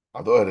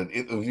 I've heard an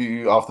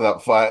interview after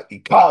that fight. He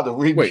cut the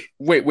ring. Wait.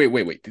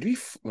 Did he?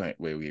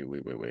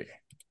 Wait.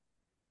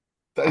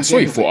 I Danny saw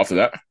he Jacobs, fought after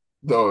that.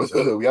 no,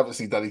 we haven't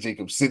seen Danny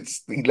Jacobs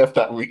since he left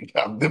that ring.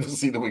 I've never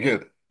seen him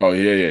again. Oh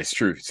yeah, it's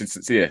true.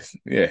 Yeah,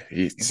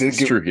 He didn't it's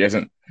give true. He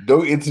hasn't.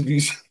 no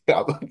interviews.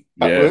 Yeah,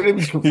 Let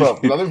me confirm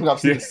because I don't think I've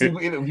seen yeah, a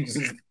single interview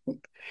since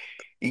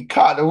he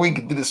cut the ring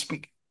and didn't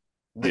speak.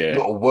 yeah,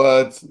 Not a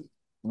word,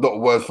 not a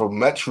word from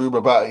Matchroom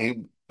about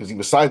him because he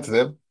was signed to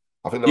them.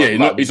 I think they yeah.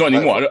 must like He's not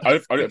like anymore.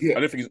 for I yeah.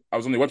 don't think I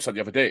was on the website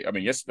the other day. I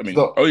mean, yes. I He's mean,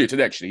 not. earlier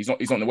today actually. He's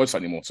not on the website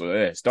anymore. So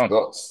yeah, it's He's done.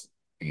 not.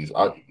 He's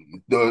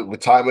the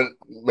retirement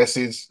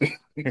message.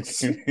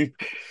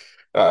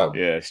 um,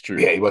 Yeah, it's true.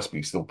 yeah, he must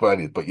be still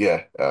burning. But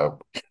yeah, but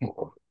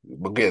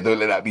yeah, don't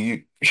let that be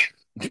you.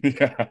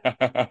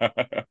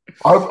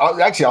 I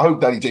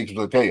hope Danny Jacobs is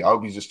okay. I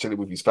hope he's just chilling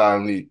with his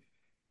family.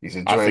 He's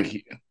I think enjoying.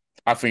 he,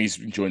 I think he's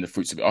enjoying the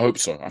fruits of it. I hope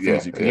so. I think Yeah,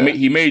 he's because yeah,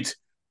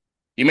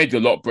 he made a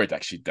lot of bread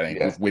actually, Danny,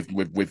 yeah,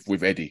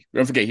 with Eddie.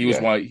 Don't forget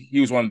yeah,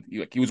 he was one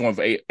of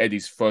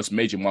Eddie's first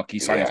major marquee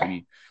signings when yeah.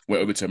 he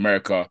went over to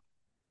America.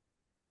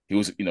 He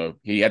was,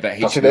 he had that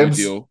Touching HBO M's.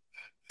 deal.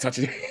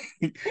 Touching,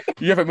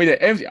 you haven't made it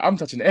empty. I'm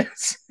touching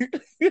M's.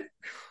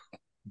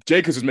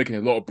 Jacobs was making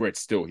a lot of bread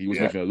still. He was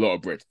Yeah, making a lot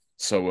of bread.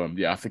 So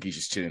yeah, I think he's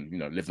just chilling,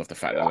 living off the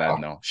fat of yeah. the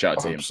land now. Shout out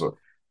I to hope him. so.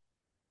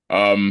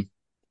 Um,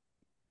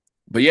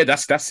 but yeah,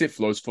 that's it,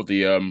 Flows, for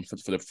the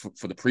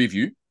for the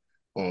preview.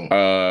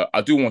 Mm, I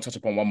do want to touch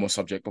upon one more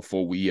subject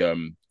before we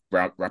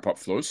wrap up,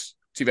 Flows.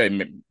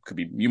 TV could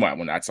be you might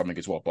want to add something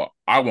as well, but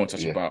I want to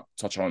yeah.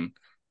 touch on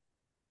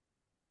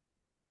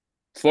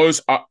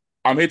Flows.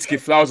 I'm here to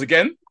give flowers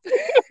again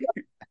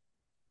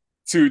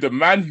to the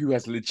man who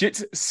has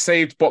legit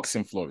saved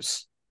boxing,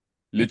 Flows.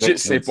 Legit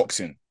saved Excellent.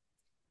 boxing.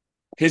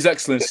 His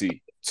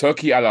Excellency,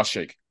 Turkey Al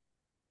Sheikh.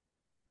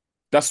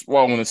 That's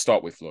what I want to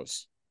start with,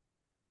 Flows.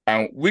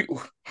 And we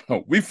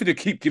finna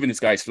keep giving this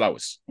guy his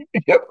flowers.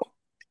 Yep.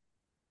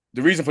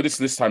 The reason for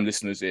this time,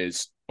 listeners,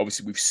 is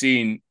obviously we've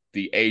seen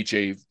the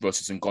AJ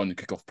versus Ngannou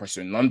kickoff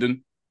presser in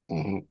London,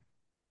 Mm-hmm.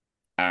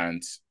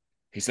 and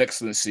His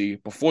Excellency,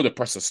 before the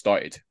presser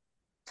started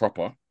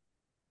proper,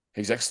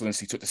 His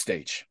Excellency took the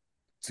stage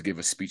to give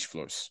a speech,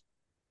 Flows.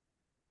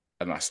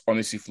 And that's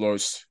honestly,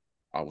 Flows,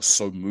 I was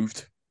so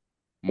moved.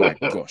 My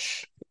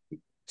gosh.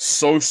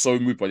 So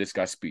moved by this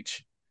guy's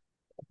speech.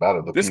 Man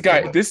of the This people,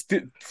 guy,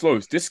 man.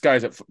 Flows, this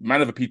guy's a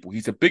man of the people.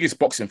 He's the biggest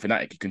boxing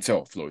fanatic, you can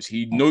tell, Flows.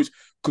 He knows,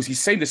 because he's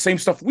saying the same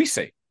stuff we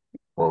say.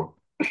 Bro.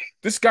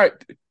 This guy,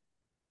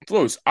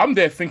 Flows, I'm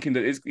there thinking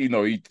that it's, we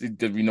know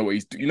what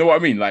he's, you know what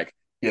I mean? Like,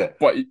 Yeah.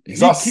 but He's he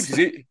keeps us. his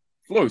ear,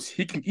 Flows,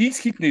 he's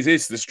keeping his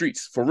ears to the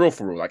streets, for real,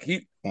 for real. Like,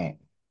 he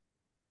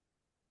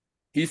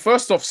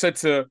first off said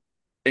to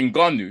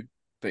Ngannou,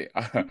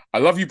 I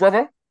love you,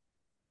 brother,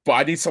 but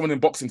I need someone in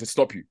boxing to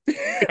stop you.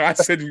 I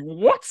said,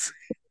 what?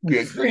 We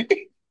agree.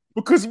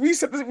 Because we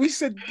said,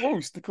 bro,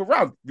 stick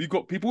around. We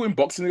got people in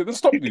boxing that are gonna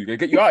stop you. They're gonna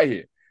get you out of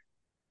here.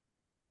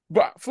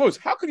 But Flows,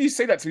 how can you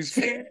say that to his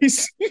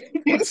face?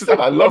 He I said, said,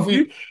 I I love love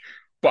you, you.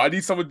 but I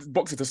need someone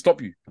boxing to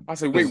stop you. I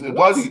said, wait, Because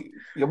why what? do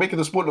you're making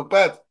the sport look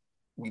bad?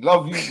 We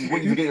love you. We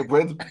want you to get your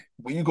bread,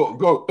 but you got to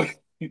go.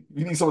 You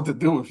need someone to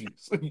deal with you.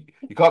 So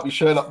you can't be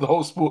showing up the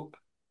whole sport.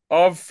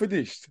 I've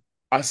finished.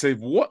 I said,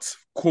 what?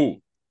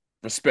 Cool.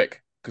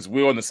 Respect, because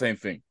we're on the same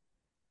thing.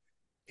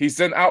 He's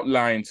then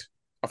outlined,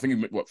 I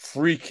think,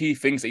 three key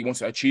things that he wants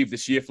to achieve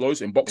this year,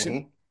 Flows, in boxing.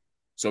 Mm-hmm.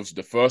 So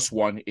obviously the first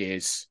one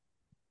is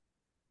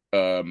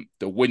the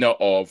winner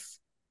of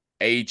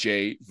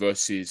AJ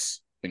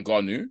versus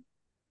Ngannou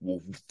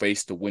will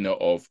face the winner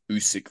of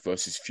Usyk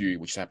versus Fury,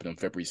 which happened on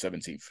February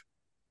 17th,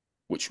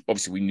 which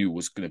obviously we knew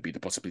was going to be the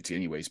possibility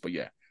anyways. But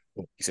yeah,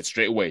 he said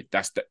straight away,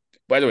 that's that.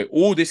 By the way,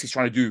 all this he's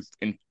trying to do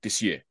in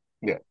this year.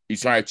 Yeah.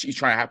 He's trying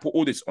to put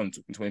all this on in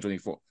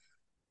 2024.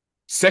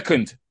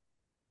 Second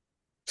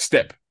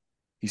step,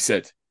 he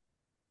said,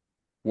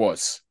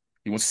 was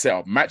he wants to set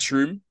up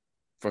Matchroom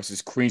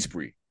versus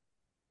Queensbury.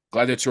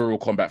 Gladiatorial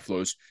combat,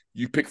 Flows.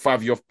 You pick 5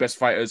 of your best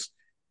fighters.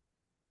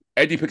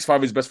 Eddie picks 5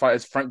 of his best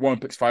fighters. Frank Warren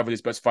picks 5 of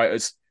his best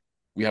fighters.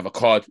 We have a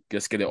card.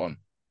 Let's get it on.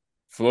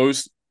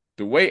 Flows,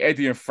 the way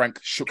Eddie and Frank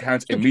shook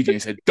hands immediately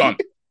and said, done.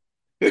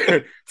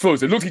 Flows,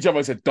 they looked at each other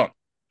and said, done.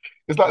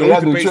 It's like they No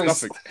had no debates,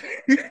 choice.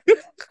 nothing.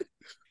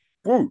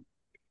 Bro,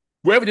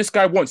 wherever this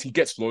guy wants, he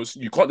gets, Flows.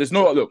 You can't, there's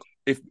no, look,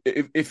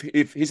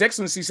 if His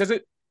Excellency says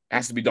it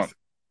has to be done.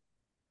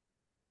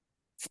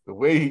 The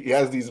way he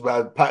has these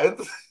bad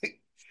patterns.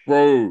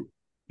 Bro,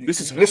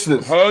 this is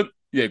Listeners, her.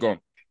 Yeah, go on.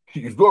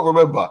 you've got to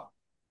remember,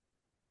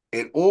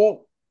 in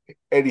all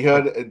Eddie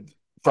Hearn and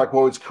Frank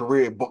Warren's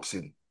career in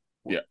boxing,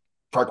 Yeah.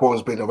 Frank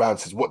Warren's been around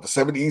since what, the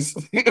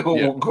 70s?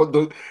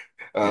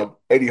 Yeah.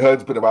 Eddie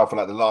Hearn's been around for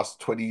like the last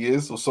 20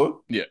 years or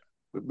so. Yeah.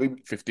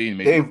 Maybe 15,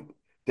 maybe.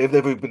 They've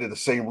never been in the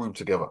same room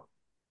together.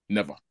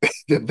 Never. They've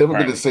never been in the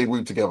Apparently. same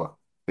room together.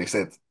 They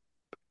said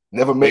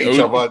never met They each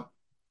only, other.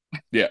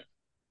 yeah.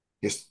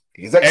 His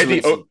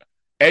Excellency.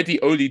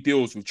 Eddie only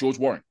deals with George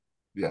Warren.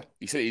 Yeah.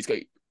 He said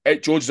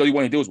George is the only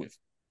one he deals with.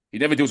 He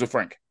never deals with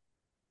Frank.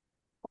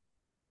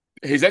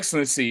 His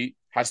Excellency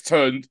has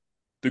turned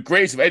the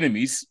greatest of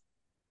enemies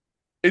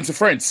into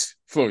friends,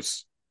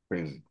 Flows.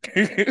 Crazy.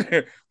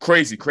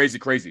 Crazy, crazy,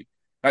 crazy.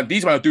 And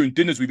these men are doing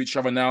dinners with each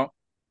other now,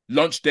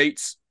 lunch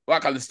dates, all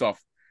that kind of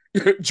stuff.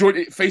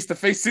 Joint face to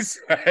faces,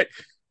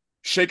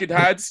 shaking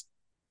hands.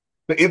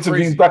 The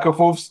interviews Crazy. back and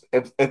forths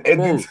have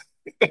ended.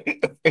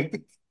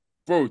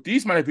 Bro,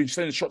 these men have been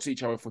sending shots at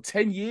each other for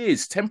 10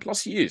 years, 10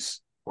 plus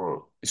years.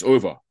 Bro. It's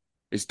over.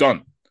 It's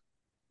done.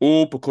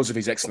 All because of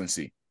His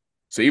Excellency.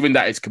 So even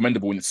that is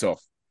commendable in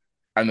itself.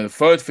 And then the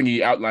third thing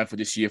he outlined for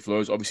this year, Flo,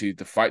 is obviously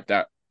the fight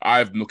that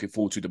I've been looking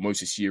forward to the most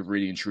this year,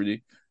 really and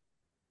truly.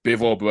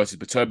 Bivol versus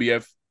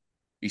Beterbiev.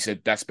 He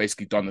said that's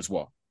basically done as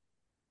well.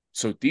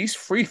 So these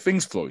three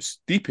things, Flows,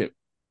 deep it.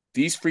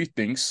 These three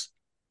things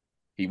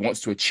he wants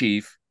to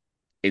achieve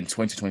in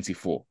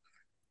 2024.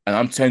 And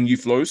I'm telling you,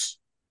 Flows,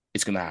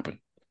 it's going to happen.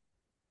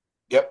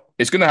 Yep.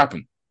 It's going to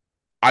happen.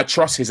 I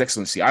trust His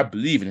Excellency. I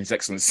believe in His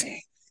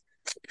Excellency.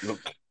 Look,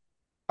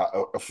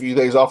 a few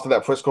days after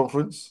that press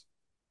conference,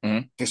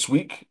 this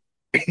week,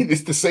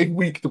 it's the same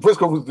week, the press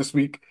conference this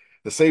week,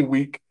 the same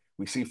week,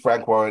 we see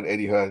Frank Warren,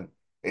 Eddie Hearn.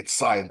 It's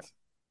signed.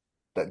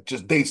 That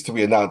just dates to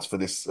be announced for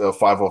this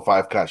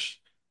 5-on-5 clash.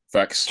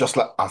 Facts. Just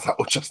like I was like,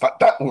 oh, just like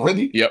that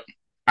already. Yep.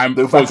 And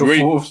no back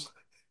and forths.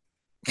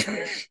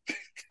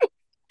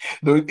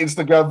 No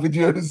Instagram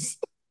videos.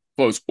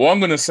 Flows. All I'm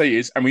gonna say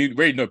is, and we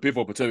already know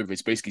Bivol Beterbiev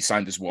is basically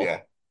signed as well. Yeah,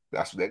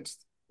 that's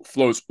next.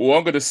 Flows. All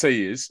I'm gonna say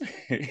is,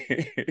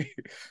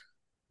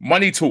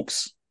 money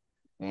talks,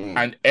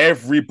 and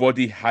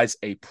everybody has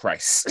a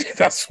price.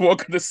 That's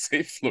what I'm gonna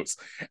say, Flows.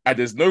 And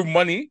there's no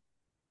money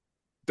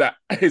that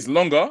is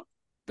longer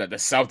than the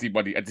Saudi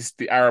money and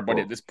the Arab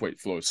money at this point,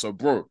 Flows. So,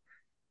 bro,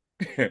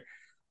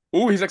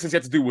 all His Excellency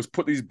had to do was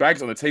put these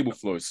bags on the table,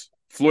 Flows.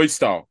 Floyd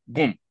style,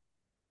 boom.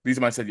 These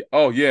men said,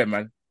 "Oh yeah,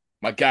 man,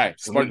 my guy."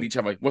 Spotted each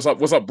other. What's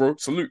up, bro?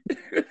 Salute.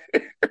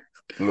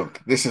 Look,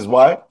 this is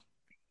why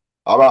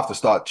I'm gonna have to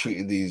start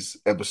treating these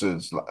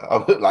episodes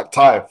like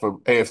Ty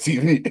from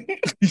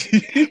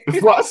AFTV.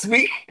 Before I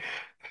speak,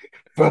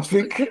 first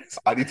thing,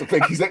 I need to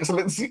thank His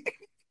Excellency.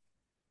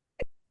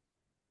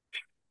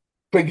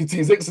 Thank you to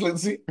His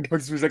Excellency. Thank you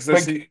to His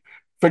Excellency.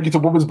 Thank you to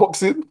women's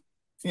boxing.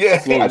 Yeah,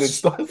 Flows. and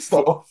then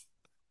start off.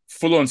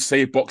 Full on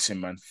safe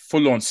boxing, man.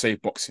 Full on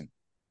safe boxing.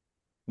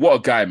 What a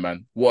guy,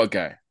 man. What a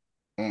guy.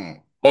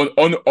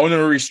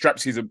 Honorary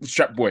straps, he's a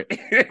strap boy.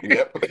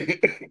 Yep.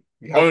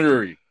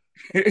 Honorary.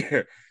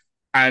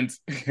 And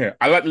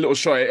I like the little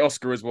shot at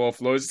Oscar as well,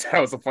 Flows.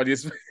 That was the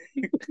funniest.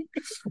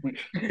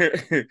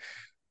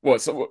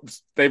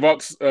 They've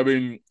asked,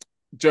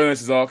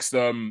 journalists asked,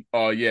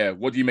 yeah,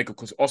 what do you make of,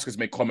 because Oscar's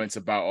made comments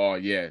about, oh,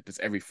 yeah, does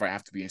every fight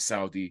have to be in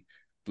Saudi?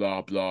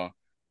 Blah, blah.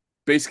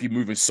 Basically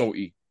moving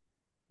salty.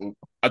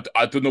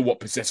 I don't know what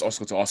possessed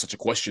Oscar to ask such a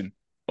question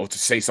or to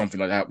say something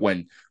like that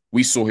when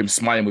we saw him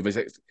smiling with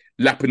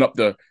lapping up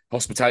the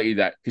hospitality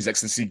that His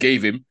Excellency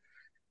gave him,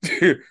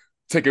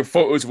 taking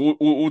photos of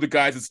all the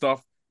guys and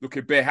stuff,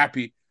 looking bare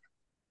happy.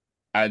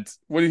 And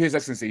what did His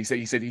Excellency?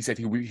 He said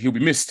he'll be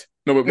missed.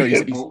 No, we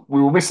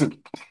will miss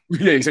him.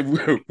 Yeah, he said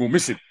we'll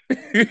miss him.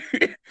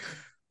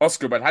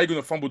 Oscar, man, how you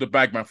gonna fumble the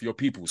bag, man, for your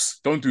peoples?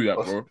 Don't do that,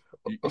 bro.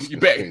 You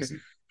better.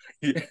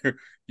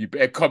 You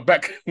better come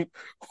back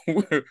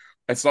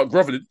and start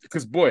groveling,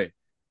 because boy,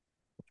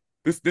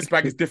 this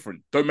bag is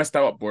different. Don't mess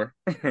that up, boy.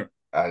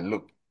 And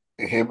look,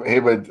 him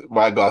and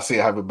Ryan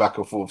Garcia having back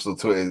and forths on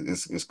Twitter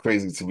is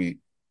crazy to me.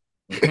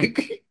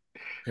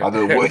 I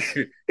don't know what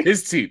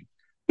his team,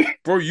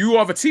 bro. You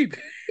are the team.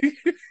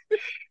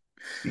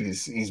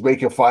 He's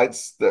making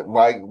fights that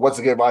Ryan, once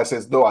again, Ryan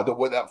says no, I don't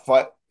want that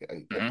fight.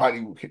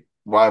 Apparently,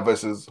 Ryan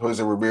versus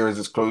Jose Ramirez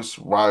is close.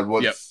 Ryan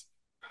wants,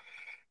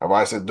 and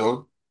Ryan said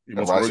no.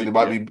 And Ryan said it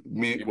might be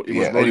me.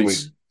 Anyway,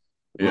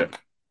 look,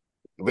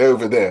 they're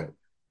over there.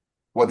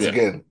 Once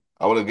again,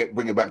 I want to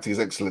bring it back to His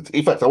Excellency.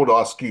 In fact, I want to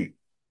ask you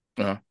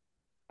the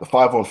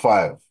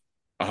 5-on-5.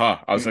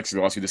 I was actually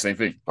going to ask you the same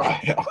thing.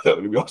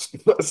 Let me ask you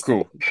first.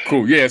 Cool.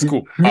 Yeah, it's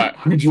cool.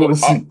 Who do you want to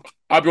see?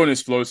 I'll be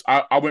honest, Flows.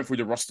 I went through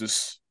the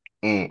rosters.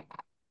 We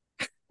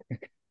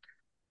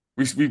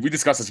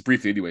discussed this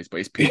briefly, anyways, but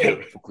it's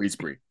people for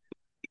Queensbury.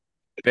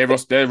 They're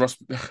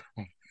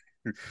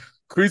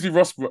Queensbury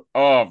roster.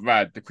 Oh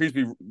man, the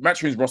Queensbury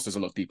Matchroom's roster is a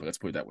lot deeper. Let's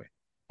put it that way.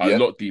 A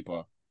lot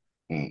deeper.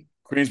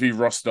 Queensbury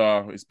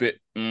roster is a bit.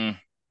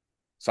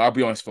 So I'll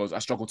be honest, Flows. I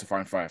struggled to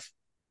find 5.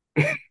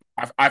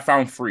 I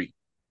found 3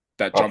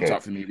 that jumped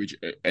out for me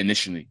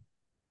initially.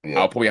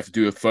 I'll probably have to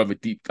do a further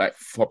deep,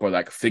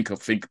 proper,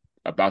 think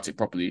about it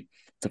properly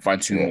to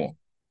find 2 more.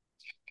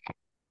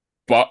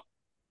 But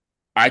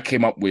I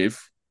came up with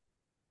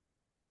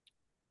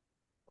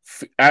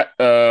at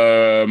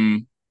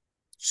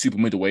super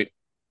middleweight.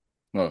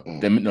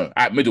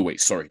 At middleweight.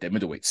 Sorry, they're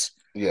middleweights.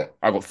 Yeah,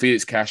 I got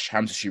Felix Cash,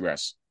 Hamza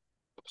Shiraz.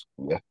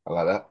 Yeah, I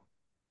like that.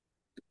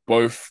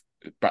 Both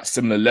about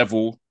similar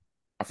level.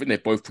 I think they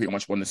both pretty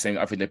much won the same.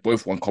 I think they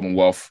both won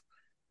Commonwealth.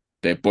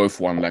 They both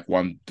won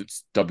one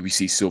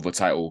WBC silver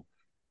title.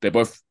 They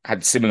both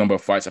had a similar number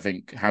of fights. I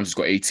think Hamza's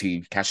got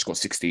 18, Cash has got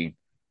 16.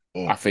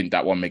 I think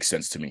that one makes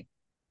sense to me.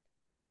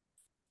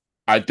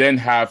 I then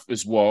have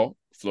as well,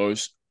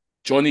 Flows,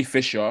 Johnny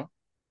Fisher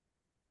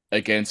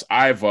against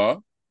either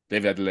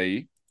David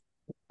Adelaide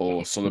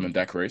or Solomon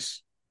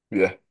Dacres.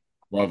 Yeah.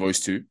 One of those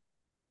two.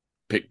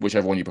 Pick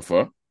whichever one you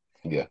prefer.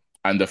 Yeah.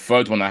 And the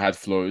third one I had,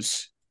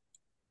 Flows.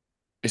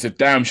 It's a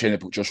damn shame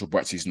that Joshua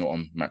Buatsi's not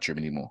on Matchroom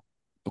anymore.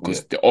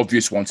 Because the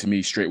obvious one to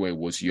me straight away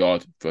was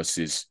Yard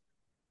versus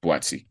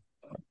Buatsi.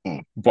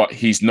 But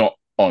he's not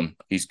on.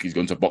 He's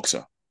going to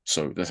boxer.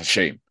 So that's a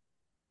shame.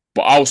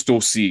 But I'll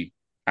still see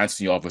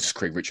Anthony Yard versus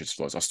Craig Richards,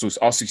 Flows. I'll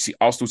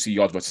still see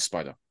Yard versus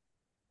Spider.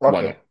 Okay.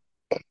 Why not?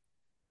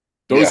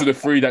 Those are the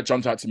three that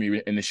jumped out to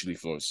me initially,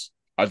 Flows.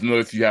 I don't know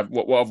if you have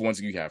what other ones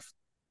do you have?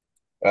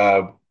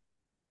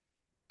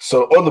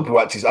 So on the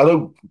Buatsis, I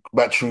know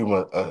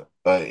Matchroom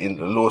in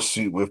a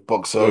lawsuit with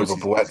Boxer over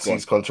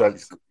Buatsi's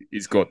contract.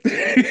 He's gone.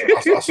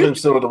 I saw him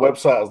still on the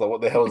website. I was like,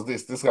 what the hell is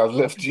this? This guy's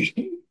left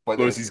you. But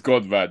he's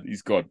gone, man.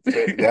 He's gone.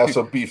 They have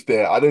some beef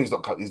there. I know he's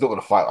not going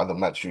to fight under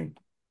Matchroom.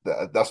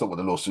 That's not what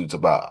the lawsuit's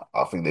about.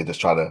 I think they're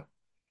just trying to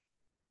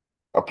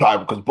apply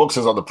because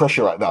boxers under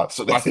pressure right now.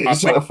 So they're trying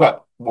to fight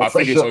more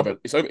pressure. Think it's over.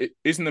 It's over.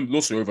 Isn't the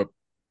lawsuit over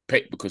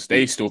Pitt because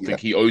they still think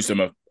he owes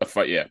them a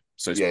fight? Yeah.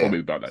 So it's probably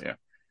about that. Yeah.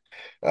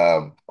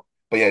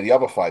 But yeah, the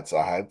other fights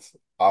I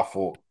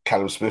thought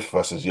Callum Smith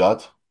versus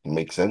Yard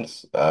makes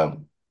sense.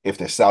 If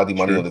there's Saudi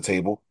money on the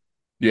table,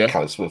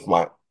 Callum Smith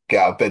might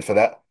get out of bed for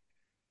that.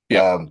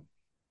 Yeah.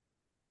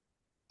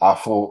 I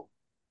thought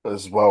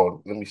as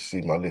well. Let me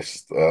see my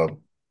list.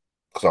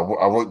 Because I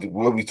wrote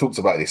when we talked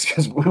about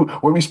this,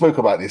 when we spoke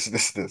about this.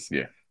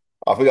 Yeah.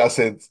 I think I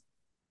said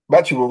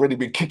Matthew already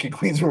been kicking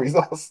Queensbury's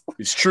ass.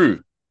 It's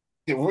true.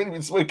 We've already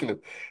been smoking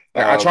him.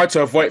 I tried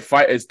to avoid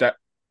fighters that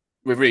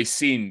we've really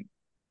seen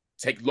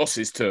take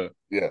losses to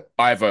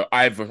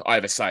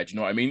either side. You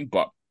know what I mean?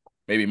 But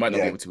maybe might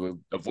not be able to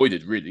avoid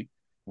it. Really.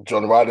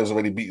 John Ryder's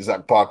already beat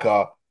Zach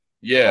Parker.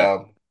 Yeah.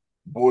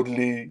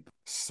 Bordley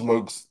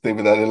smokes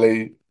David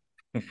Adelaide.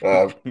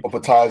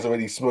 Opatai's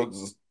already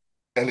smokes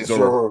Ellis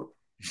Zorro.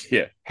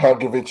 Yeah.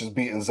 Hrgovic has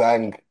beaten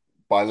Zhang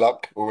by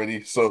luck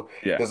already. So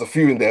there's a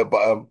few in there. But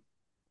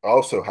I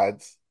also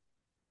had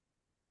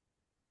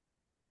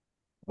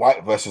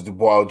White versus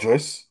Dubois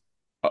Joyce.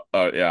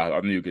 Yeah,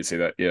 I knew you could say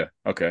that. Yeah.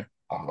 Okay.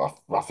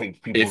 I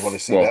think people want to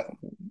see that.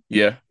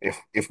 Yeah.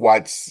 If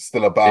White's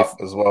still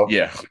about as well.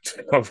 Yeah.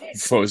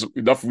 So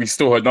we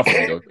still heard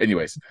nothing though.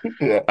 Anyways.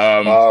 Yeah.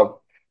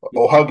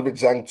 Or Hrgovic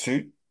Zhang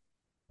too.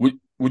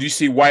 Would you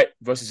see White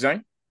versus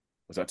Zhang?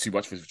 Was that too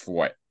much for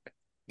White?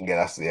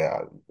 Yeah,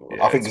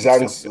 I think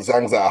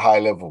Zhang's at a high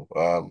level.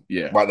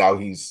 Right now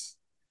he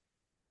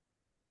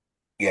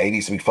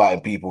needs to be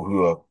fighting people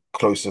who are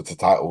closer to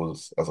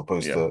titles as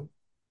opposed to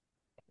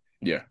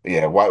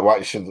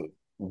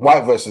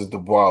White versus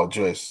Dubois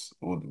Joyce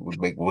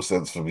would make more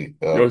sense for me.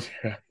 I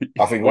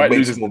think White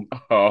loses.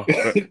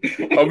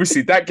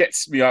 Obviously, that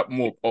gets me up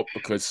more up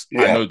because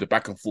I know the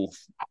back and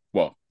forth.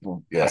 Well,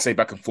 I say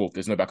back and forth.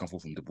 There's no back and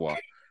forth from Dubois.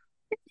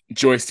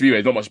 Joyce, to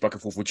me, not much back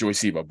and forth with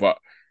Joyce either. But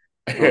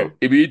it'd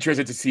be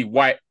interesting to see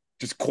White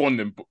just corn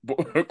them,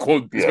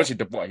 especially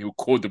Dubois. He'll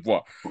call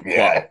Dubois.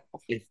 Yeah.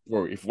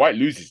 But if White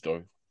loses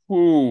though.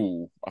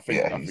 Ooh, I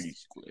think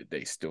he's got a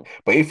day still.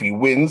 But if he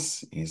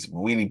wins, he's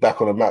really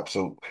back on the map.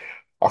 So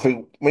I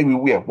think maybe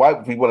White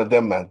would be one of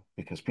them, man,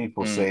 because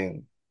people are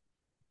saying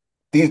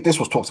this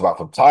was talked about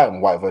for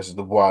time, White versus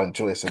Dubois and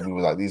Joyce, and we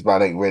were like, these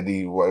men ain't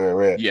ready.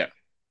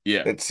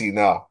 Yeah. Let's see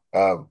now.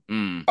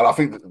 And I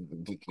think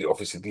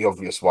obviously the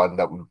obvious one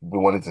that we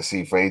wanted to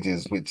see for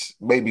ages, which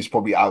maybe is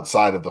probably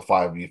outside of the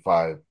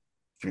 5v5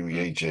 Fury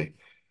AJ.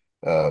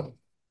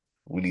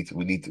 We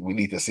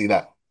need to see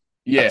that.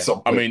 Yeah,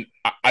 I mean,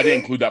 I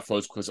didn't include that for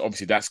us because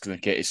obviously that's going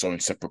to get its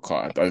own separate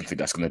card. I don't think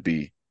that's going to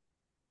be.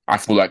 I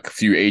feel like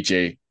Fury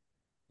AJ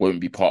won't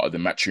be part of the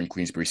Matchroom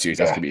Queensbury series.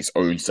 That's going to be its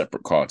own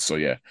separate card. So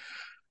yeah,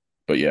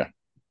 but yeah,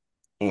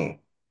 but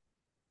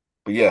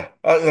yeah,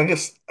 I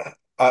guess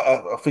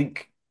I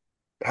think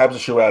Hamza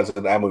Shiraz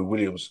and Ammo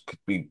Williams could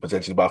be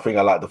potentially, but I think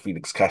I like the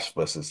Felix Cash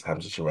versus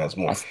Hamza Shiraz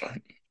more.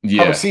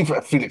 Haven't seen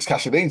Felix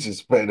Cash in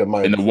ages better than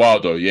mine. In a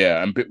while though,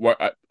 yeah. I'm a bit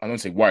I don't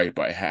say worried,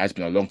 but it has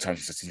been a long time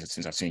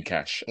since I've seen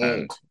Cash,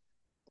 and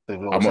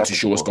I'm not too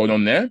sure what's going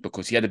on there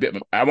because he had a bit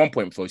of, at one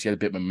point he had a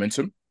bit of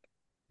momentum.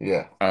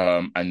 Yeah.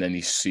 And then he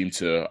seemed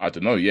to, I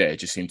don't know, it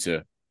just seemed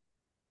to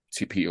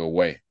peter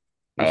away.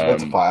 He was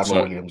meant to fight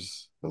Ammo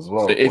Williams as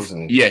well,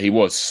 wasn't he? Yeah, he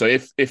was. So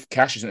if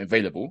Cash isn't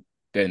available,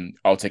 then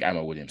I'll take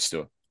Ammo Williams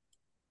still.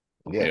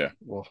 Yeah.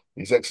 Well,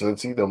 His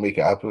Excellency, they'll make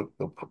it happen.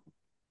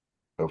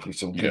 Hopefully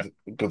some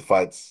good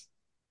fights.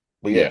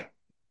 But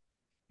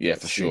yeah,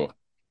 for sure.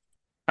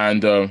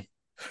 And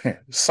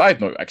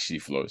side note, actually,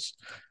 Flows.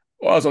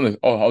 Well, I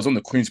was on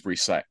the Queensbury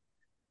site.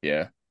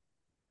 Yeah.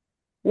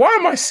 Why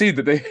am I seeing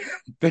that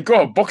they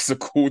got a boxer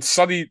called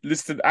Sunny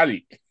Liston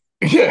Ali?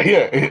 Yeah.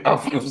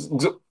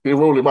 They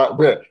roll him out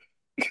there.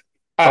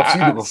 I've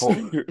seen it before.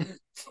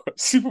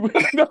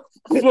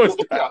 Flows,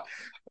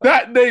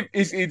 that name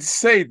is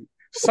insane.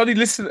 Sunny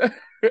Liston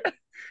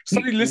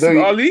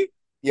Ali.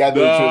 He had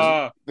no choice.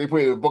 Nah, They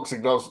put him in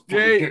boxing gloves from the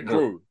yeah, get-go.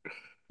 bro.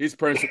 His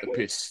parents took the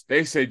piss.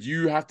 They said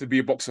you have to be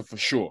a boxer for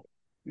sure.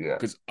 Yeah.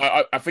 Because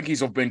I think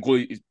he's of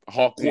Bengali, he's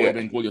hardcore Yeah.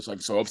 Bengali or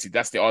something. So obviously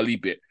that's the Ali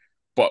bit.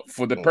 But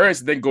for the Mm. parents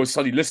to then go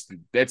study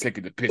listed, they're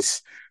taking the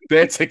piss.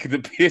 They're taking the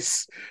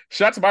piss.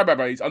 Shout out to my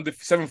man. He's under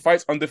 7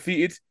 fights,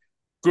 undefeated.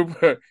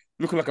 Good,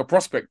 looking like a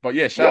prospect. But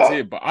yeah, shout out to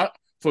Yeah. him. But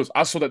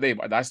I saw that name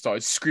and I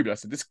started screaming. I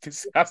said, this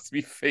has to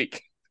be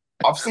fake.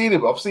 I've seen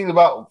him. I've seen him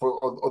out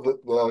on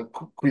the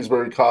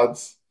Queensberry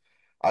cards.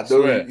 I know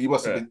Swear. he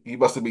must have Yeah.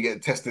 been getting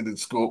tested in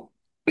school.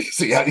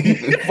 So yeah,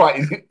 he's been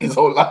fighting his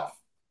whole life.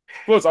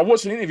 Plus, I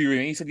watched an interview with him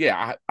and he said,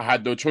 yeah, I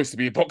had no choice to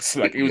be a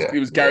boxer. Like Yeah, it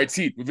was yeah,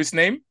 guaranteed. With his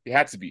name, it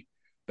had to be.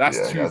 That's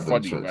yeah. He too had no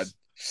funny, man. choice.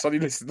 Sonny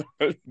listen,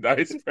 now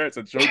his parents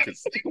are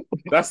jokers.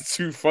 That's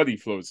too funny,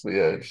 Flows. So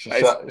yeah,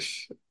 That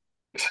is,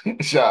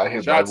 shout at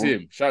him, shout man. out to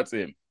him. Shout out to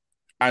him.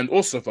 And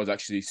also, Flows,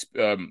 actually,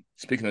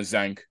 speaking of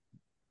Zhang,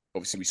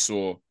 obviously we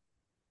saw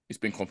it's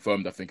been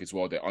confirmed, I think, as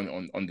well, that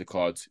on the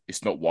card,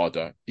 it's not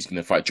Wilder. He's going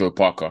to fight Joe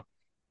Parker.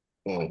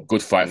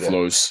 Good fight, Yeah.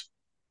 Flows.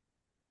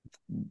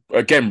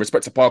 Again,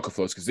 respect to Parker,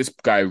 Flows, because this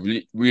guy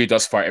really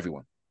does fight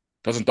everyone.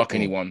 Doesn't duck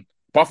anyone.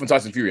 Apart from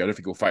Tyson Fury, I don't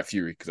think he'll fight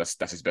Fury because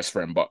that's his best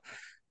friend. But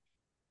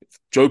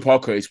Joe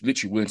Parker is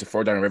literally willing to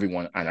throw down on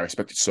everyone, and I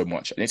respect it so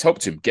much. And it's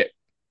helped him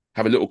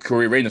have a little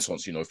career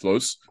renaissance,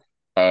 Flows.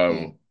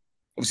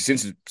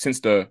 Obviously, since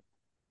the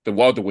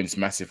Wilder win's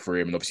massive for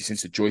him, and obviously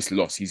since the Joyce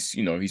loss, he's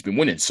been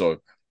winning.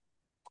 So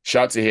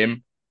shout out to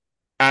him.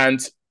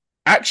 And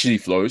actually,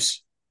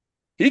 Flows,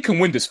 he can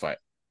win this fight.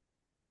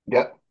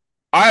 Yeah.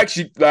 I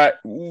actually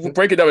we'll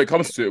break it down when it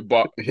comes to it,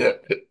 but Yeah.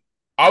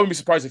 I wouldn't be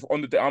surprised if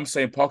on the day I'm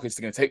saying Parker is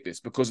going to take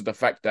this because of the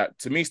fact that,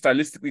 to me,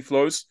 stylistically,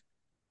 Flows,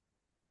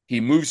 he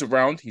moves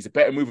around. He's a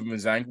better mover than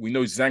Zhang. We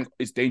know Zhang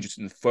is dangerous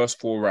in the first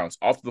 4 rounds.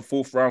 After the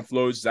fourth round,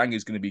 Flows, Zhang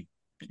is going to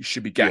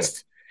should be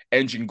gassed,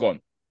 engine gone.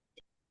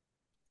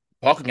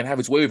 Parker can have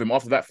his way with him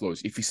after that,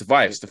 Flows, if he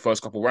survives the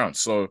first couple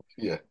rounds. So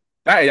Yeah.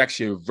 that is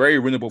actually a very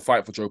winnable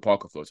fight for Joe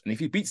Parker, Flows. And if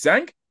he beats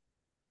Zhang,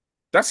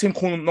 that's him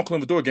knocking on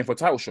the door again for a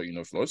title shot,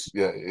 Flows.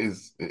 Yeah, it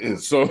is. It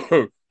is.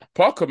 So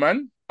Parker,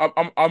 man,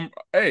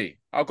 hey,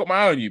 I've got my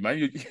eye on you,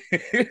 man.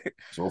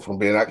 So from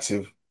being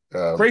active,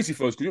 crazy,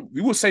 Flows.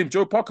 We were saying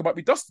Joe Parker might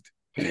be dusted.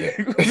 Yeah,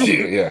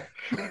 yeah.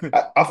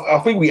 I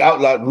think we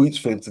outlined routes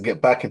for him to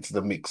get back into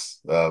the mix,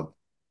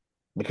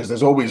 because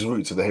there's always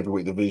routes in the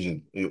heavyweight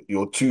division.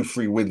 You're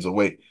 2-3 wins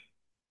away,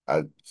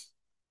 and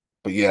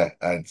but yeah,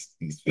 and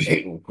he's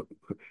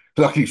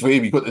lucky for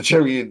him, he got the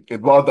cherry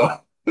in Wilder.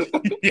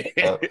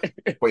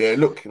 But yeah,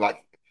 look,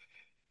 like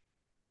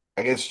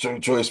against Joe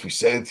Joyce, we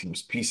said he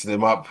was piecing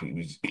him up.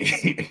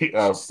 He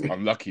was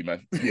unlucky,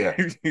 man. Yeah,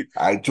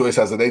 and Joyce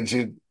has an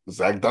engine.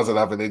 Zhang doesn't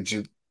have an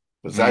engine.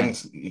 But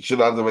he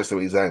shouldn't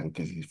underestimate Zhang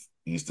because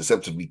he's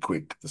deceptively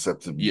quick,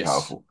 deceptively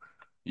powerful.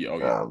 Yeah, oh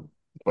yeah.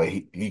 But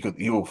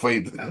he will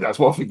fade. That's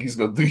one thing he's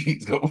gonna do.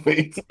 He's gonna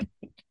fade.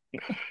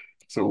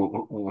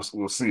 So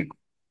we'll see.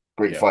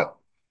 Great fight.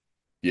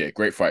 Yeah,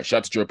 great fight. Shout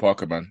out to Joe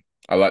Parker, man.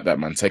 I like that,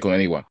 man. Take on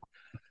anyone.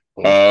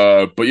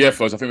 But yeah,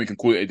 folks, I think we can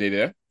call it a day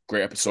there.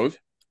 Great episode.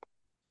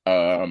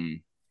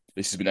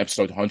 This has been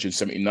episode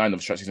 179 of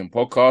the Strat Season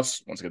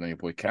Podcast. Once again, I'm your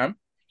boy Cam.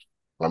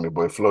 I'm your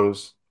boy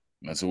Flows.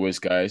 As always,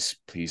 guys,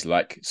 please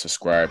like,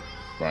 subscribe,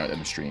 run out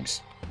them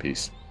streams.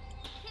 Peace.